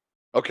yet?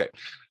 Okay,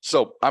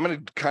 so I'm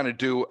going to kind of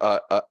do a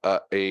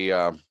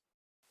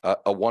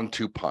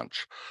 1-2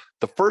 punch.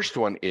 The first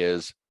one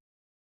is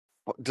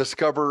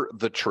discover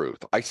the truth.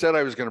 I said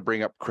I was going to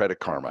bring up Credit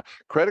Karma.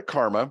 Credit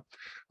Karma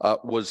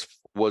was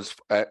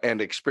and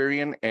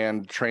Experian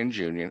and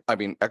TransUnion. I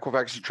mean,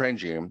 Equifax and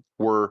TransUnion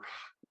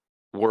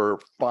were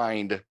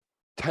fined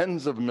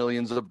tens of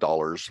millions of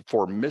dollars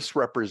for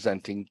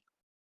misrepresenting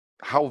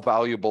how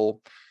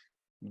valuable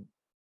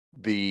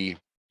the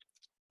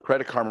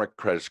Credit Karma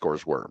credit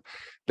scores were.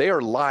 They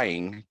are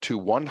lying to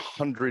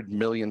 100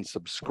 million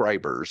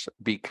subscribers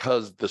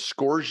because the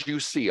scores you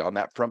see on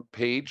that front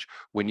page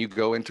when you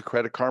go into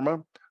Credit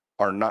Karma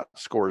are not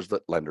scores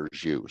that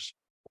lenders use,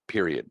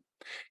 period.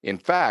 In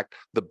fact,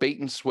 the bait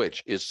and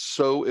switch is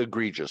so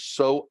egregious,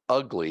 so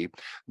ugly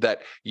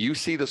that you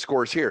see the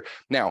scores here.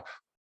 Now,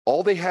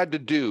 all they had to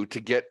do to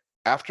get,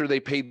 after they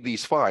paid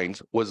these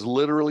fines, was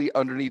literally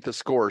underneath the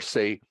score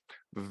say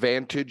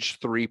Vantage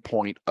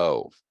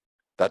 3.0.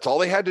 That's all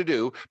they had to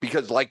do,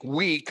 because like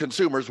we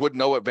consumers would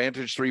know what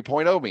Vantage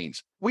 3.0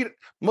 means.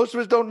 Most of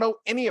us don't know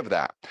any of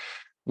that.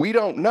 We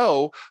don't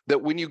know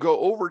that when you go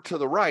over to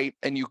the right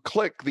and you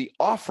click the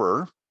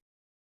offer,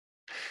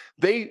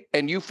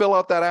 and you fill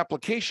out that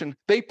application,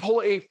 they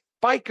pull a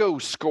FICO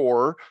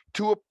score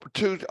to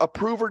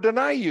approve or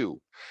deny you,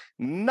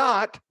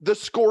 not the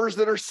scores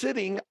that are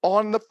sitting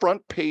on the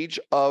front page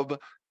of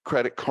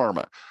Credit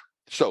Karma.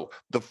 So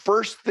the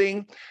first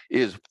thing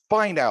is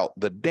find out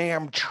the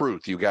damn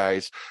truth, you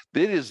guys.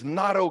 It is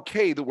not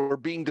okay that we're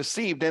being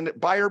deceived, and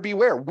buyer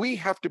beware. We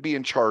have to be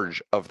in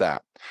charge of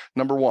that.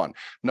 Number one.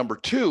 Number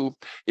two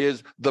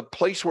is the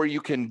place where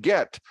you can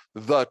get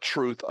the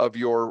truth of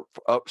your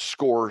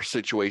score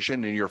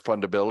situation and your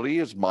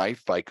fundability is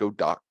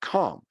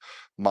myfico.com.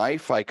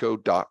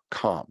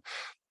 Myfico.com.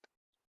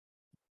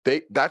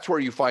 That's where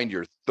you find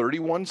your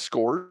 31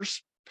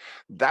 scores.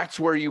 That's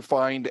where you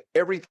find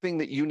everything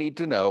that you need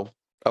to know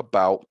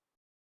about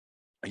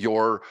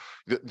the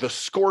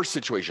score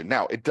situation.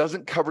 Now, it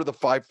doesn't cover the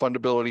 5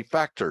 fundability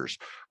factors.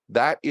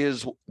 That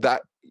is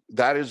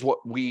what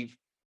we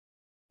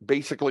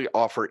basically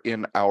offer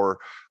in our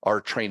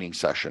training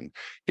session,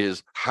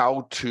 is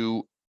how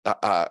to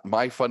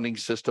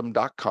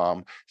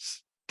myfundingsystem.com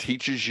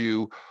teaches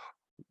you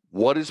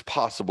what is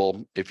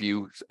possible if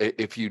you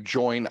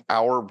join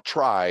our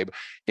tribe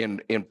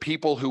in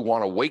people who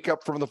want to wake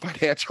up from the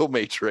financial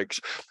matrix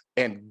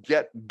and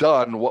get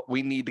done what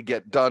we need to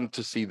get done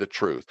to see the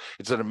truth.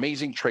 It's an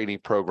amazing training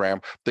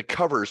program that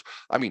covers,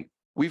 I mean,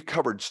 we've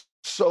covered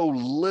so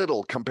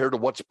little compared to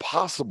what's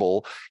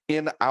possible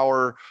in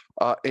our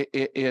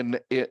and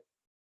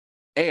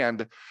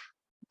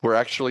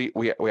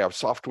we have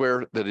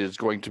software that is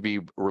going to be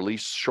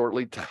released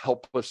shortly to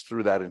help us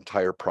through that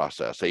entire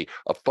process. A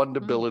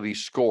fundability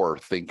score,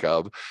 think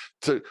of.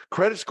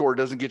 Credit score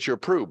doesn't get you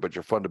approved, but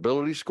your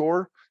fundability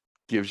score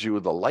gives you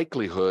the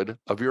likelihood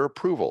of your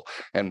approval.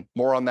 And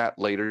more on that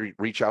later.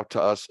 Reach out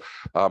to us.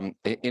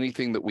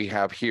 Anything that we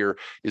have here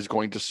is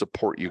going to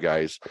support you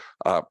guys.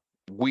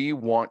 We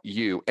want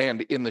you.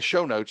 And in the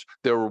show notes,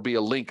 there will be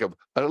a link of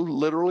a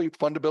literally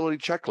fundability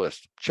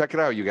checklist. Check it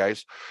out, you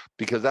guys,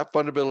 because that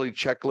fundability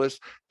checklist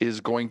is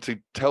going to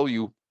tell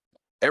you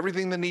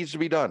everything that needs to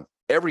be done.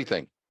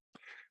 Everything.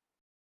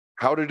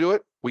 How to do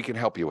it, we can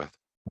help you with.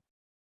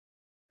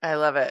 I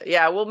love it.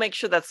 Yeah, we'll make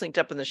sure that's linked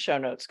up in the show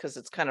notes because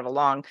it's kind of a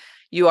long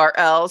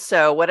URL.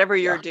 So whatever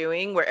you're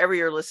doing, wherever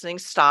you're listening,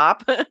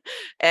 stop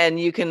and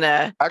you can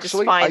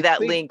just find that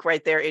link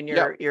right there in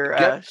your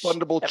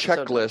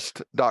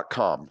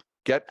getfundablechecklist.com.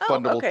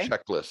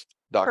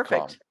 Getfundablechecklist.com.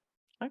 Perfect.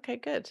 Okay,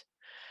 good.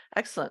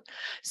 Excellent.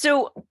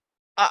 So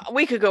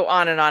we could go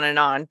on and on and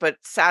on, but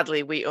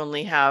sadly we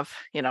only have,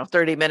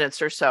 30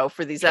 minutes or so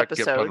for these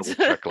episodes.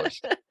 Get Fundable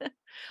Checklist.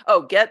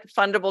 Oh,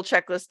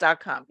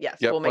 getfundablechecklist.com. Yes,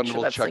 we'll make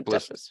sure that's linked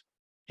up.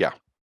 Yeah.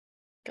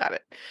 Got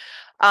it.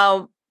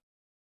 I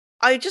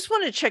just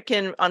want to check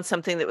in on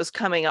something that was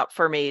coming up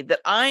for me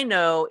that I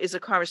know is a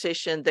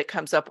conversation that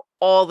comes up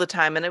all the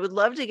time, and I would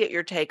love to get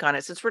your take on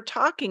it. Since we're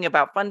talking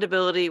about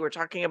fundability, we're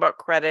talking about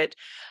credit,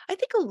 I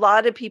think a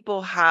lot of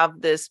people have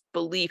this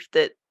belief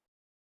that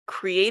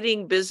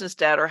creating business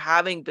debt or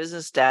having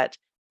business debt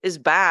is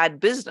bad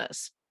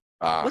business.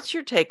 What's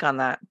your take on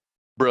that?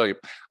 Brilliant.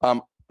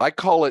 I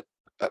call it,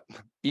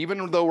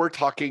 even though we're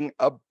talking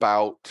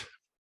about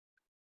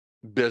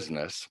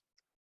business,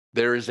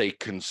 there is a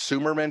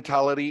consumer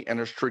mentality and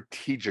a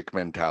strategic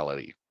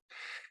mentality.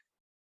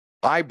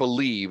 I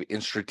believe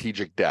in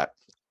strategic debt.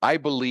 I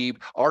believe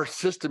our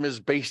system is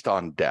based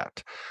on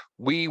debt.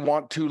 We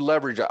want to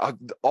leverage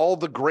all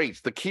the greats,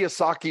 the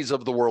Kiyosakis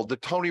of the world, the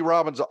Tony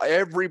Robbins.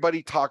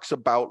 Everybody talks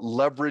about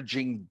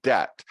leveraging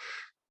debt.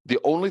 The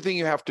only thing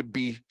you have to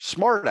be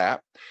smart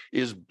at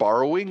is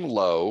borrowing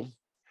low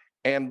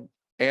and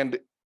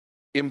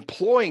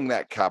employing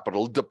that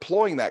capital,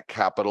 deploying that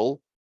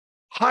capital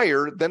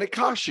higher than it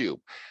costs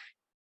you.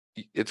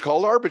 It's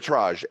called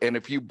arbitrage. And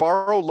if you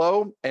borrow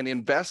low and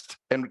invest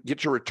and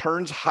get your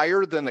returns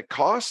higher than it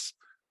costs,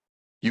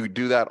 you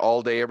do that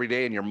all day, every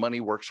day, and your money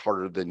works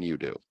harder than you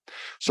do.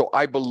 So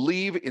I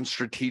believe in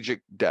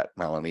strategic debt,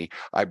 Melanie.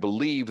 I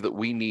believe that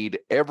we need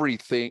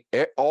everything.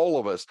 All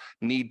of us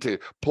need to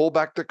pull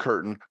back the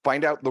curtain,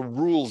 find out the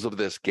rules of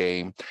this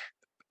game,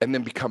 and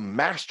then become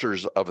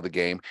masters of the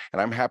game.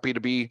 And I'm happy to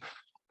be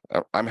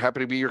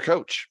your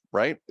coach,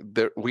 right?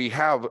 We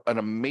have an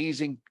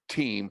amazing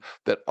team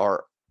that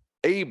are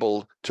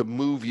able to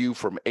move you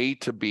from A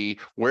to B,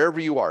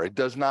 wherever you are. It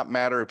does not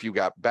matter if you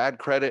got bad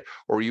credit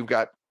or you've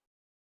got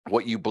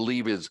what you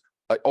believe is,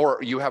 or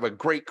you have a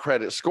great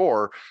credit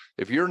score.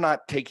 If you're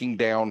not taking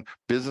down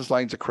business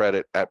lines of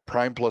credit at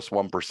prime plus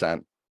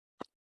 1%,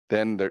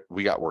 then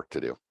we got work to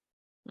do.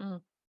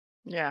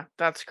 Yeah,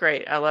 that's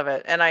great. I love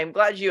it. And I'm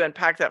glad you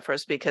unpacked that for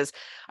us, because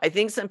I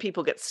think some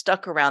people get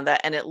stuck around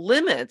that and it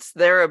limits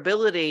their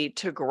ability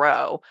to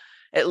grow.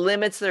 It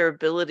limits their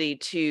ability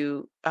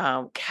to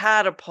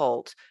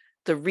catapult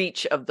the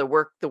reach of the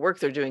work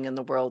they're doing in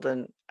the world.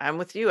 And I'm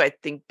with you. I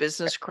think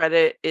business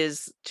credit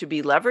is to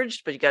be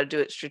leveraged, but you got to do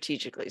it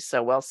strategically.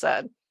 So well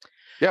said.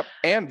 Yep.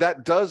 And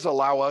that does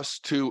allow us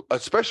to,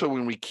 especially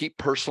when we keep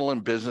personal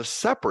and business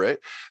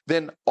separate,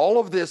 then all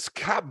of this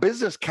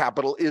business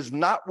capital is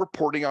not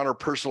reporting on our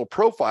personal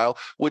profile,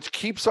 which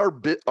keeps our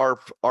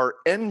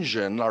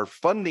engine, our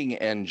funding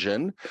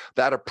engine,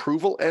 that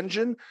approval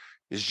engine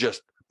is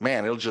just,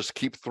 man, it'll just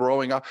keep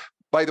throwing up.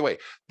 By the way,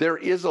 there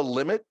is a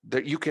limit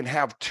that you can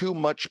have too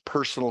much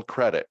personal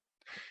credit.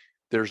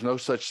 There's no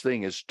such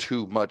thing as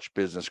too much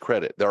business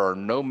credit. There are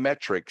no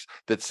metrics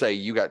that say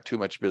you got too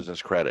much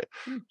business credit.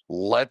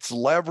 Let's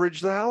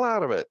leverage the hell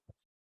out of it.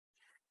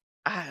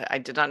 I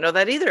did not know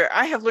that either.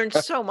 I have learned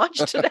so much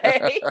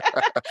today.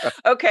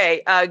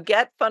 Okay.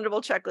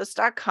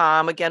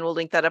 Getfundablechecklist.com. Again, we'll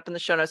link that up in the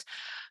show notes.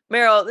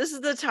 Merrill, this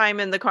is the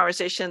time in the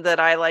conversation that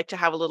I like to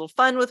have a little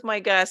fun with my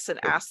guests and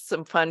ask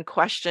some fun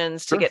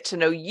questions to get to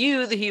know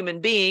you, the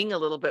human being, a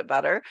little bit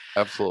better.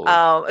 Absolutely.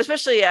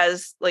 Especially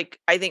as, like,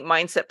 I think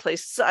mindset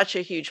plays such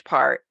a huge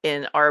part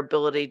in our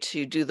ability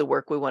to do the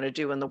work we want to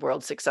do in the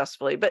world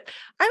successfully. But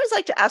I always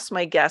like to ask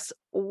my guests,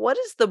 what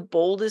is the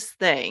boldest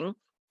thing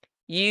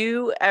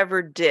you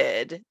ever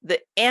did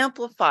that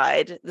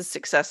amplified the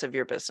success of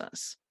your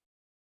business?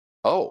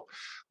 Oh,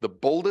 the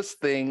boldest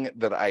thing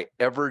that I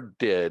ever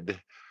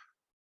did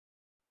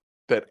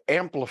that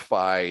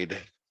amplified,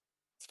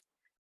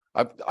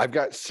 I've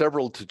got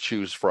several to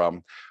choose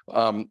from.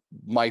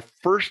 My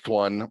first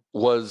one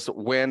was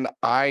when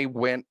I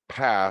went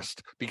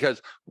past,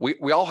 because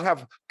we all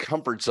have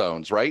comfort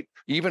zones, right?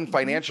 Even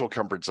financial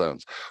comfort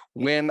zones.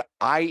 When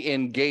I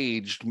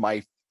engaged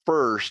my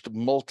first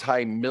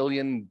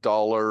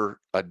multi-million-dollar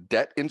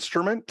debt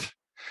instrument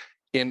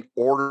in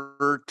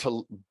order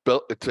to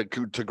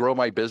grow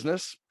my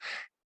business,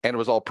 and it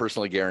was all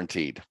personally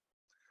guaranteed.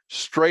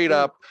 Straight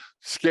up,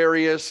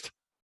 scariest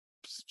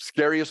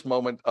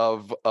moment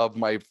of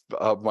my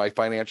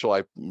financial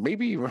life,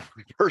 maybe even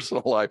my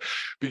personal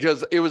life,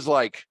 because it was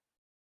like,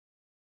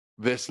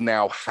 this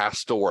now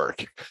has to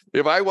work.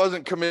 If I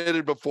wasn't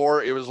committed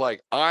before, it was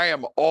like, I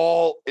am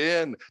all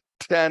in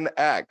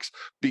 10x,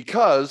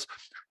 because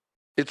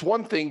it's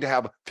one thing to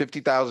have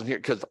 50,000 here,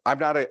 because I'm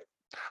not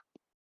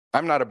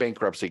a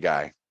bankruptcy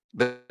guy.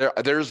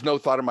 There's no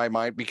thought in my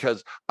mind,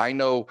 because I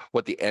know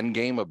what the end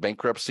game of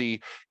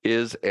bankruptcy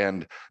is,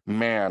 and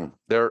man,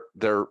 there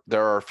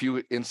are a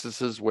few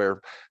instances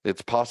where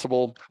it's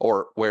possible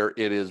or where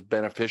it is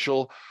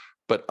beneficial,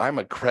 but I'm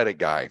a credit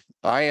guy.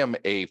 I am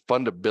a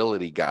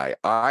fundability guy.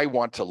 I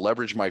want to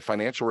leverage my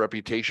financial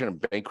reputation,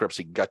 and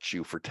bankruptcy guts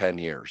you for 10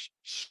 years,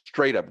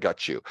 straight up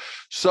guts you.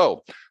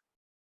 So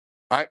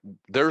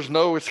there's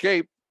no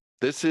escape.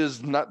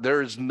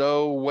 There is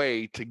no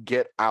way to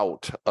get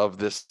out of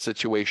this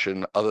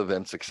situation other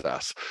than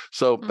success.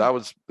 So that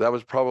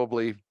was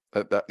probably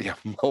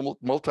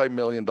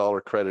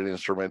multi-million-dollar credit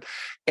instrument.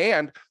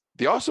 And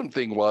the awesome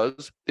thing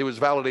was, it was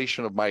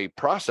validation of my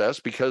process,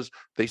 because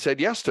they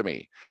said yes to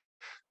me.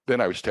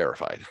 Then I was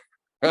terrified.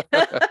 You're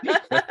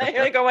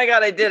like, oh my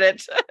God, I did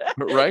it.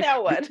 Right?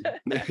 Now what?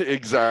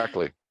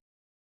 Exactly.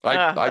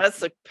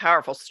 That's a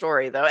powerful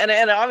story, though.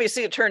 And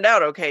obviously it turned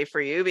out okay for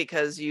you,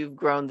 because you've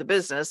grown the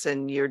business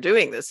and you're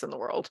doing this in the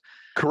world.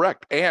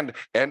 Correct. And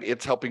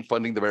it's helping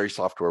funding the very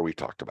software we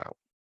talked about.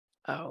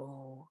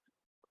 Oh,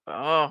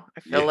 I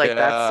feel like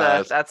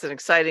that's an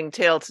exciting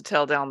tale to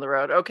tell down the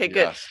road. Okay,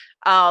 good. Yes.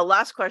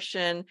 Last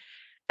question.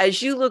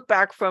 As you look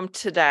back from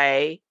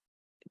today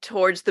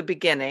towards the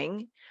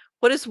beginning,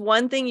 What is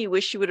one thing you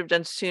wish you would have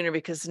done sooner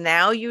because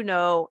now you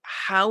know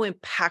how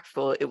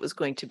impactful it was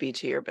going to be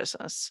to your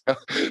business?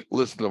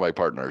 Listen to my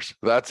partners.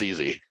 That's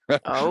easy.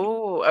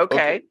 Oh, Okay.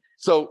 okay.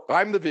 So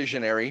I'm the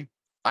visionary.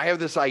 I have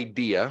this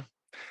idea.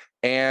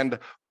 And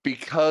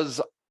because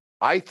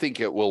I think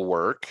it will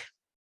work,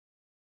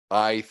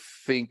 I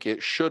think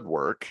it should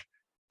work.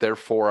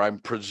 Therefore, I'm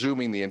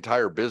presuming the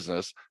entire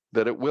business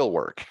that it will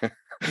work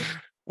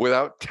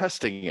without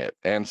testing it.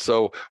 And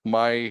so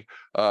my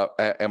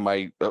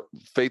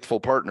faithful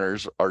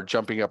partners are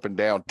jumping up and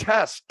down.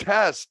 Test.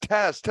 I'm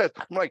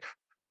like,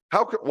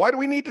 why do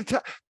we need to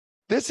test?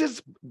 This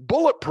is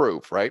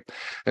bulletproof, right?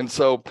 And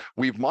so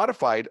we've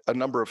modified a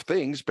number of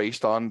things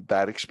based on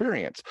that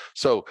experience.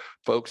 So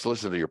folks,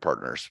 listen to your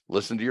partners,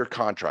 listen to your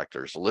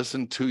contractors,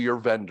 listen to your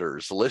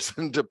vendors,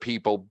 listen to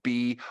people,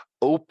 be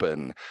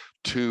open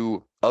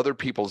to other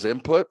people's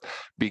input,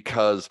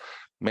 because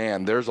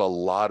man, there's a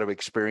lot of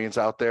experience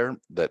out there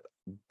that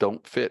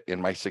don't fit in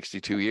my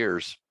 62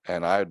 years.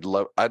 And I'd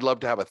love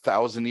to have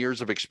 1,000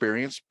 years of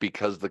experience,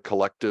 because the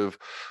collective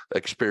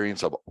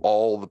experience of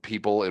all the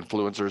people,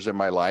 influencers in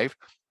my life,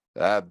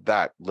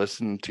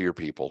 listen to your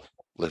people.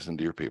 Listen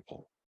to your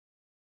people.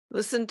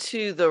 Listen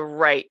to the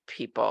right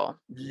people.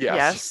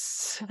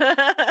 Yes.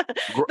 The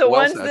Well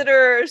ones said. that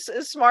are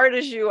as smart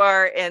as you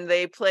are, and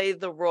they play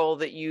the role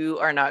that you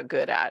are not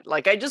good at.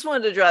 Like, I just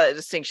wanted to draw that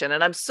distinction.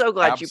 And I'm so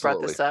glad you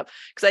brought this up,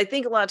 because I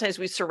think a lot of times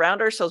we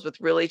surround ourselves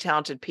with really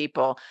talented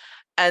people,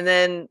 and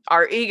then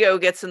our ego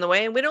gets in the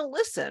way and we don't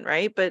listen,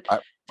 right? But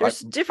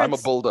there's different. I'm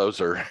a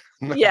bulldozer.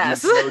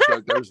 Yes.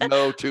 There's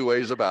no two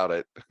ways about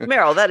it.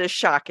 Merrill, that is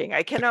shocking.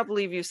 I cannot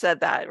believe you said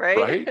that, right?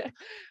 Right.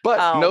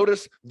 But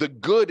notice the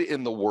good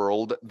in the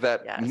world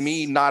that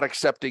me not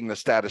accepting the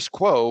status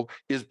quo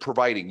is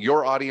providing.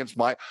 Your audience,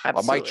 my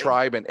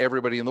tribe, and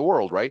everybody in the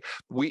world, right?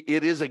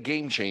 It is a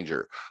game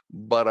changer,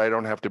 but I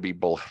don't have to be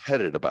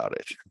bullheaded about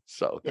it.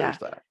 So there's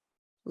that.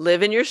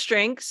 Live in your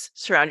strengths,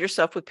 surround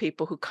yourself with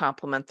people who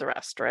complement the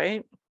rest,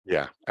 right?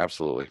 Yeah,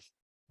 absolutely.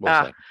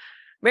 Well said.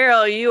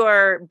 Merrill, you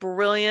are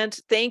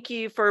brilliant. Thank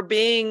you for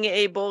being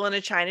a bull in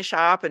a china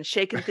shop and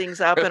shaking things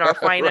up in our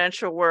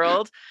financial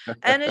world.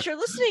 And as you're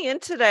listening in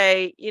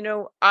today,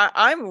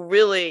 I'm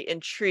really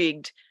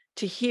intrigued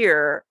to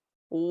hear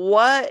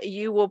what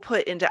you will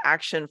put into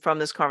action from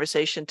this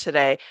conversation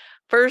today.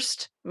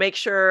 First, make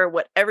sure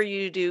whatever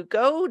you do,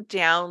 go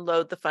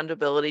download the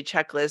fundability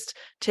checklist,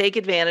 take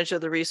advantage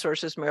of the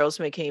resources Merrill's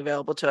making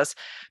available to us,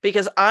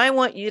 because I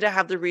want you to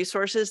have the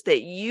resources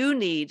that you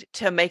need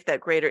to make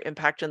that greater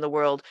impact in the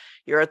world.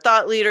 You're a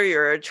thought leader,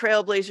 you're a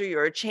trailblazer,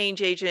 you're a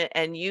change agent,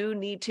 and you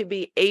need to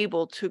be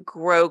able to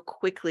grow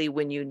quickly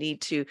when you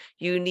need to.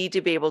 You need to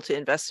be able to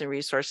invest in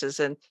resources.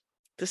 And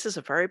this is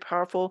a very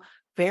powerful,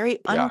 very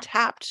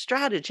untapped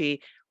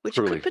strategy, which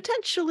could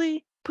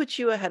potentially put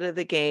you ahead of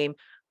the game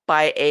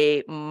by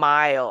a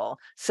mile.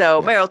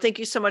 So Merrill, thank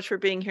you so much for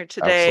being here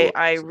today.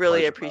 Absolutely. I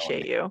really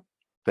appreciate you.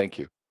 Thank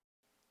you.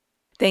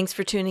 Thanks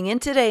for tuning in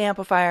today,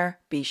 Amplifier.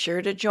 Be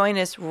sure to join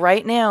us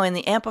right now in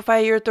the Amplify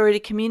Your Authority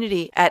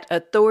community at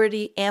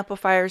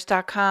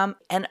authorityamplifiers.com,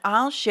 and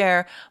I'll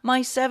share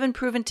my 7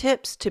 proven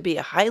tips to be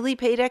a highly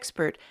paid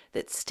expert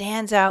that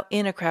stands out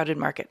in a crowded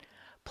market.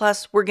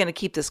 Plus, we're going to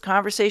keep this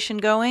conversation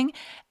going,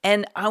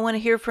 and I want to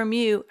hear from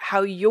you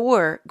how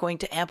you're going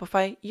to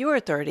amplify your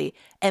authority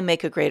and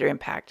make a greater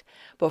impact.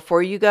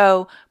 Before you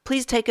go,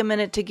 please take a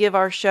minute to give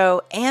our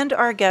show and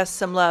our guests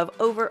some love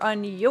over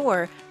on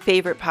your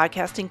favorite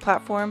podcasting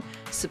platform.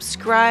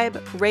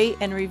 Subscribe, rate,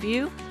 and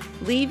review.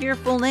 Leave your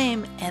full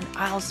name, and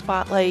I'll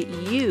spotlight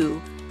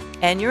you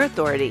and your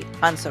authority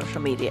on social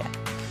media.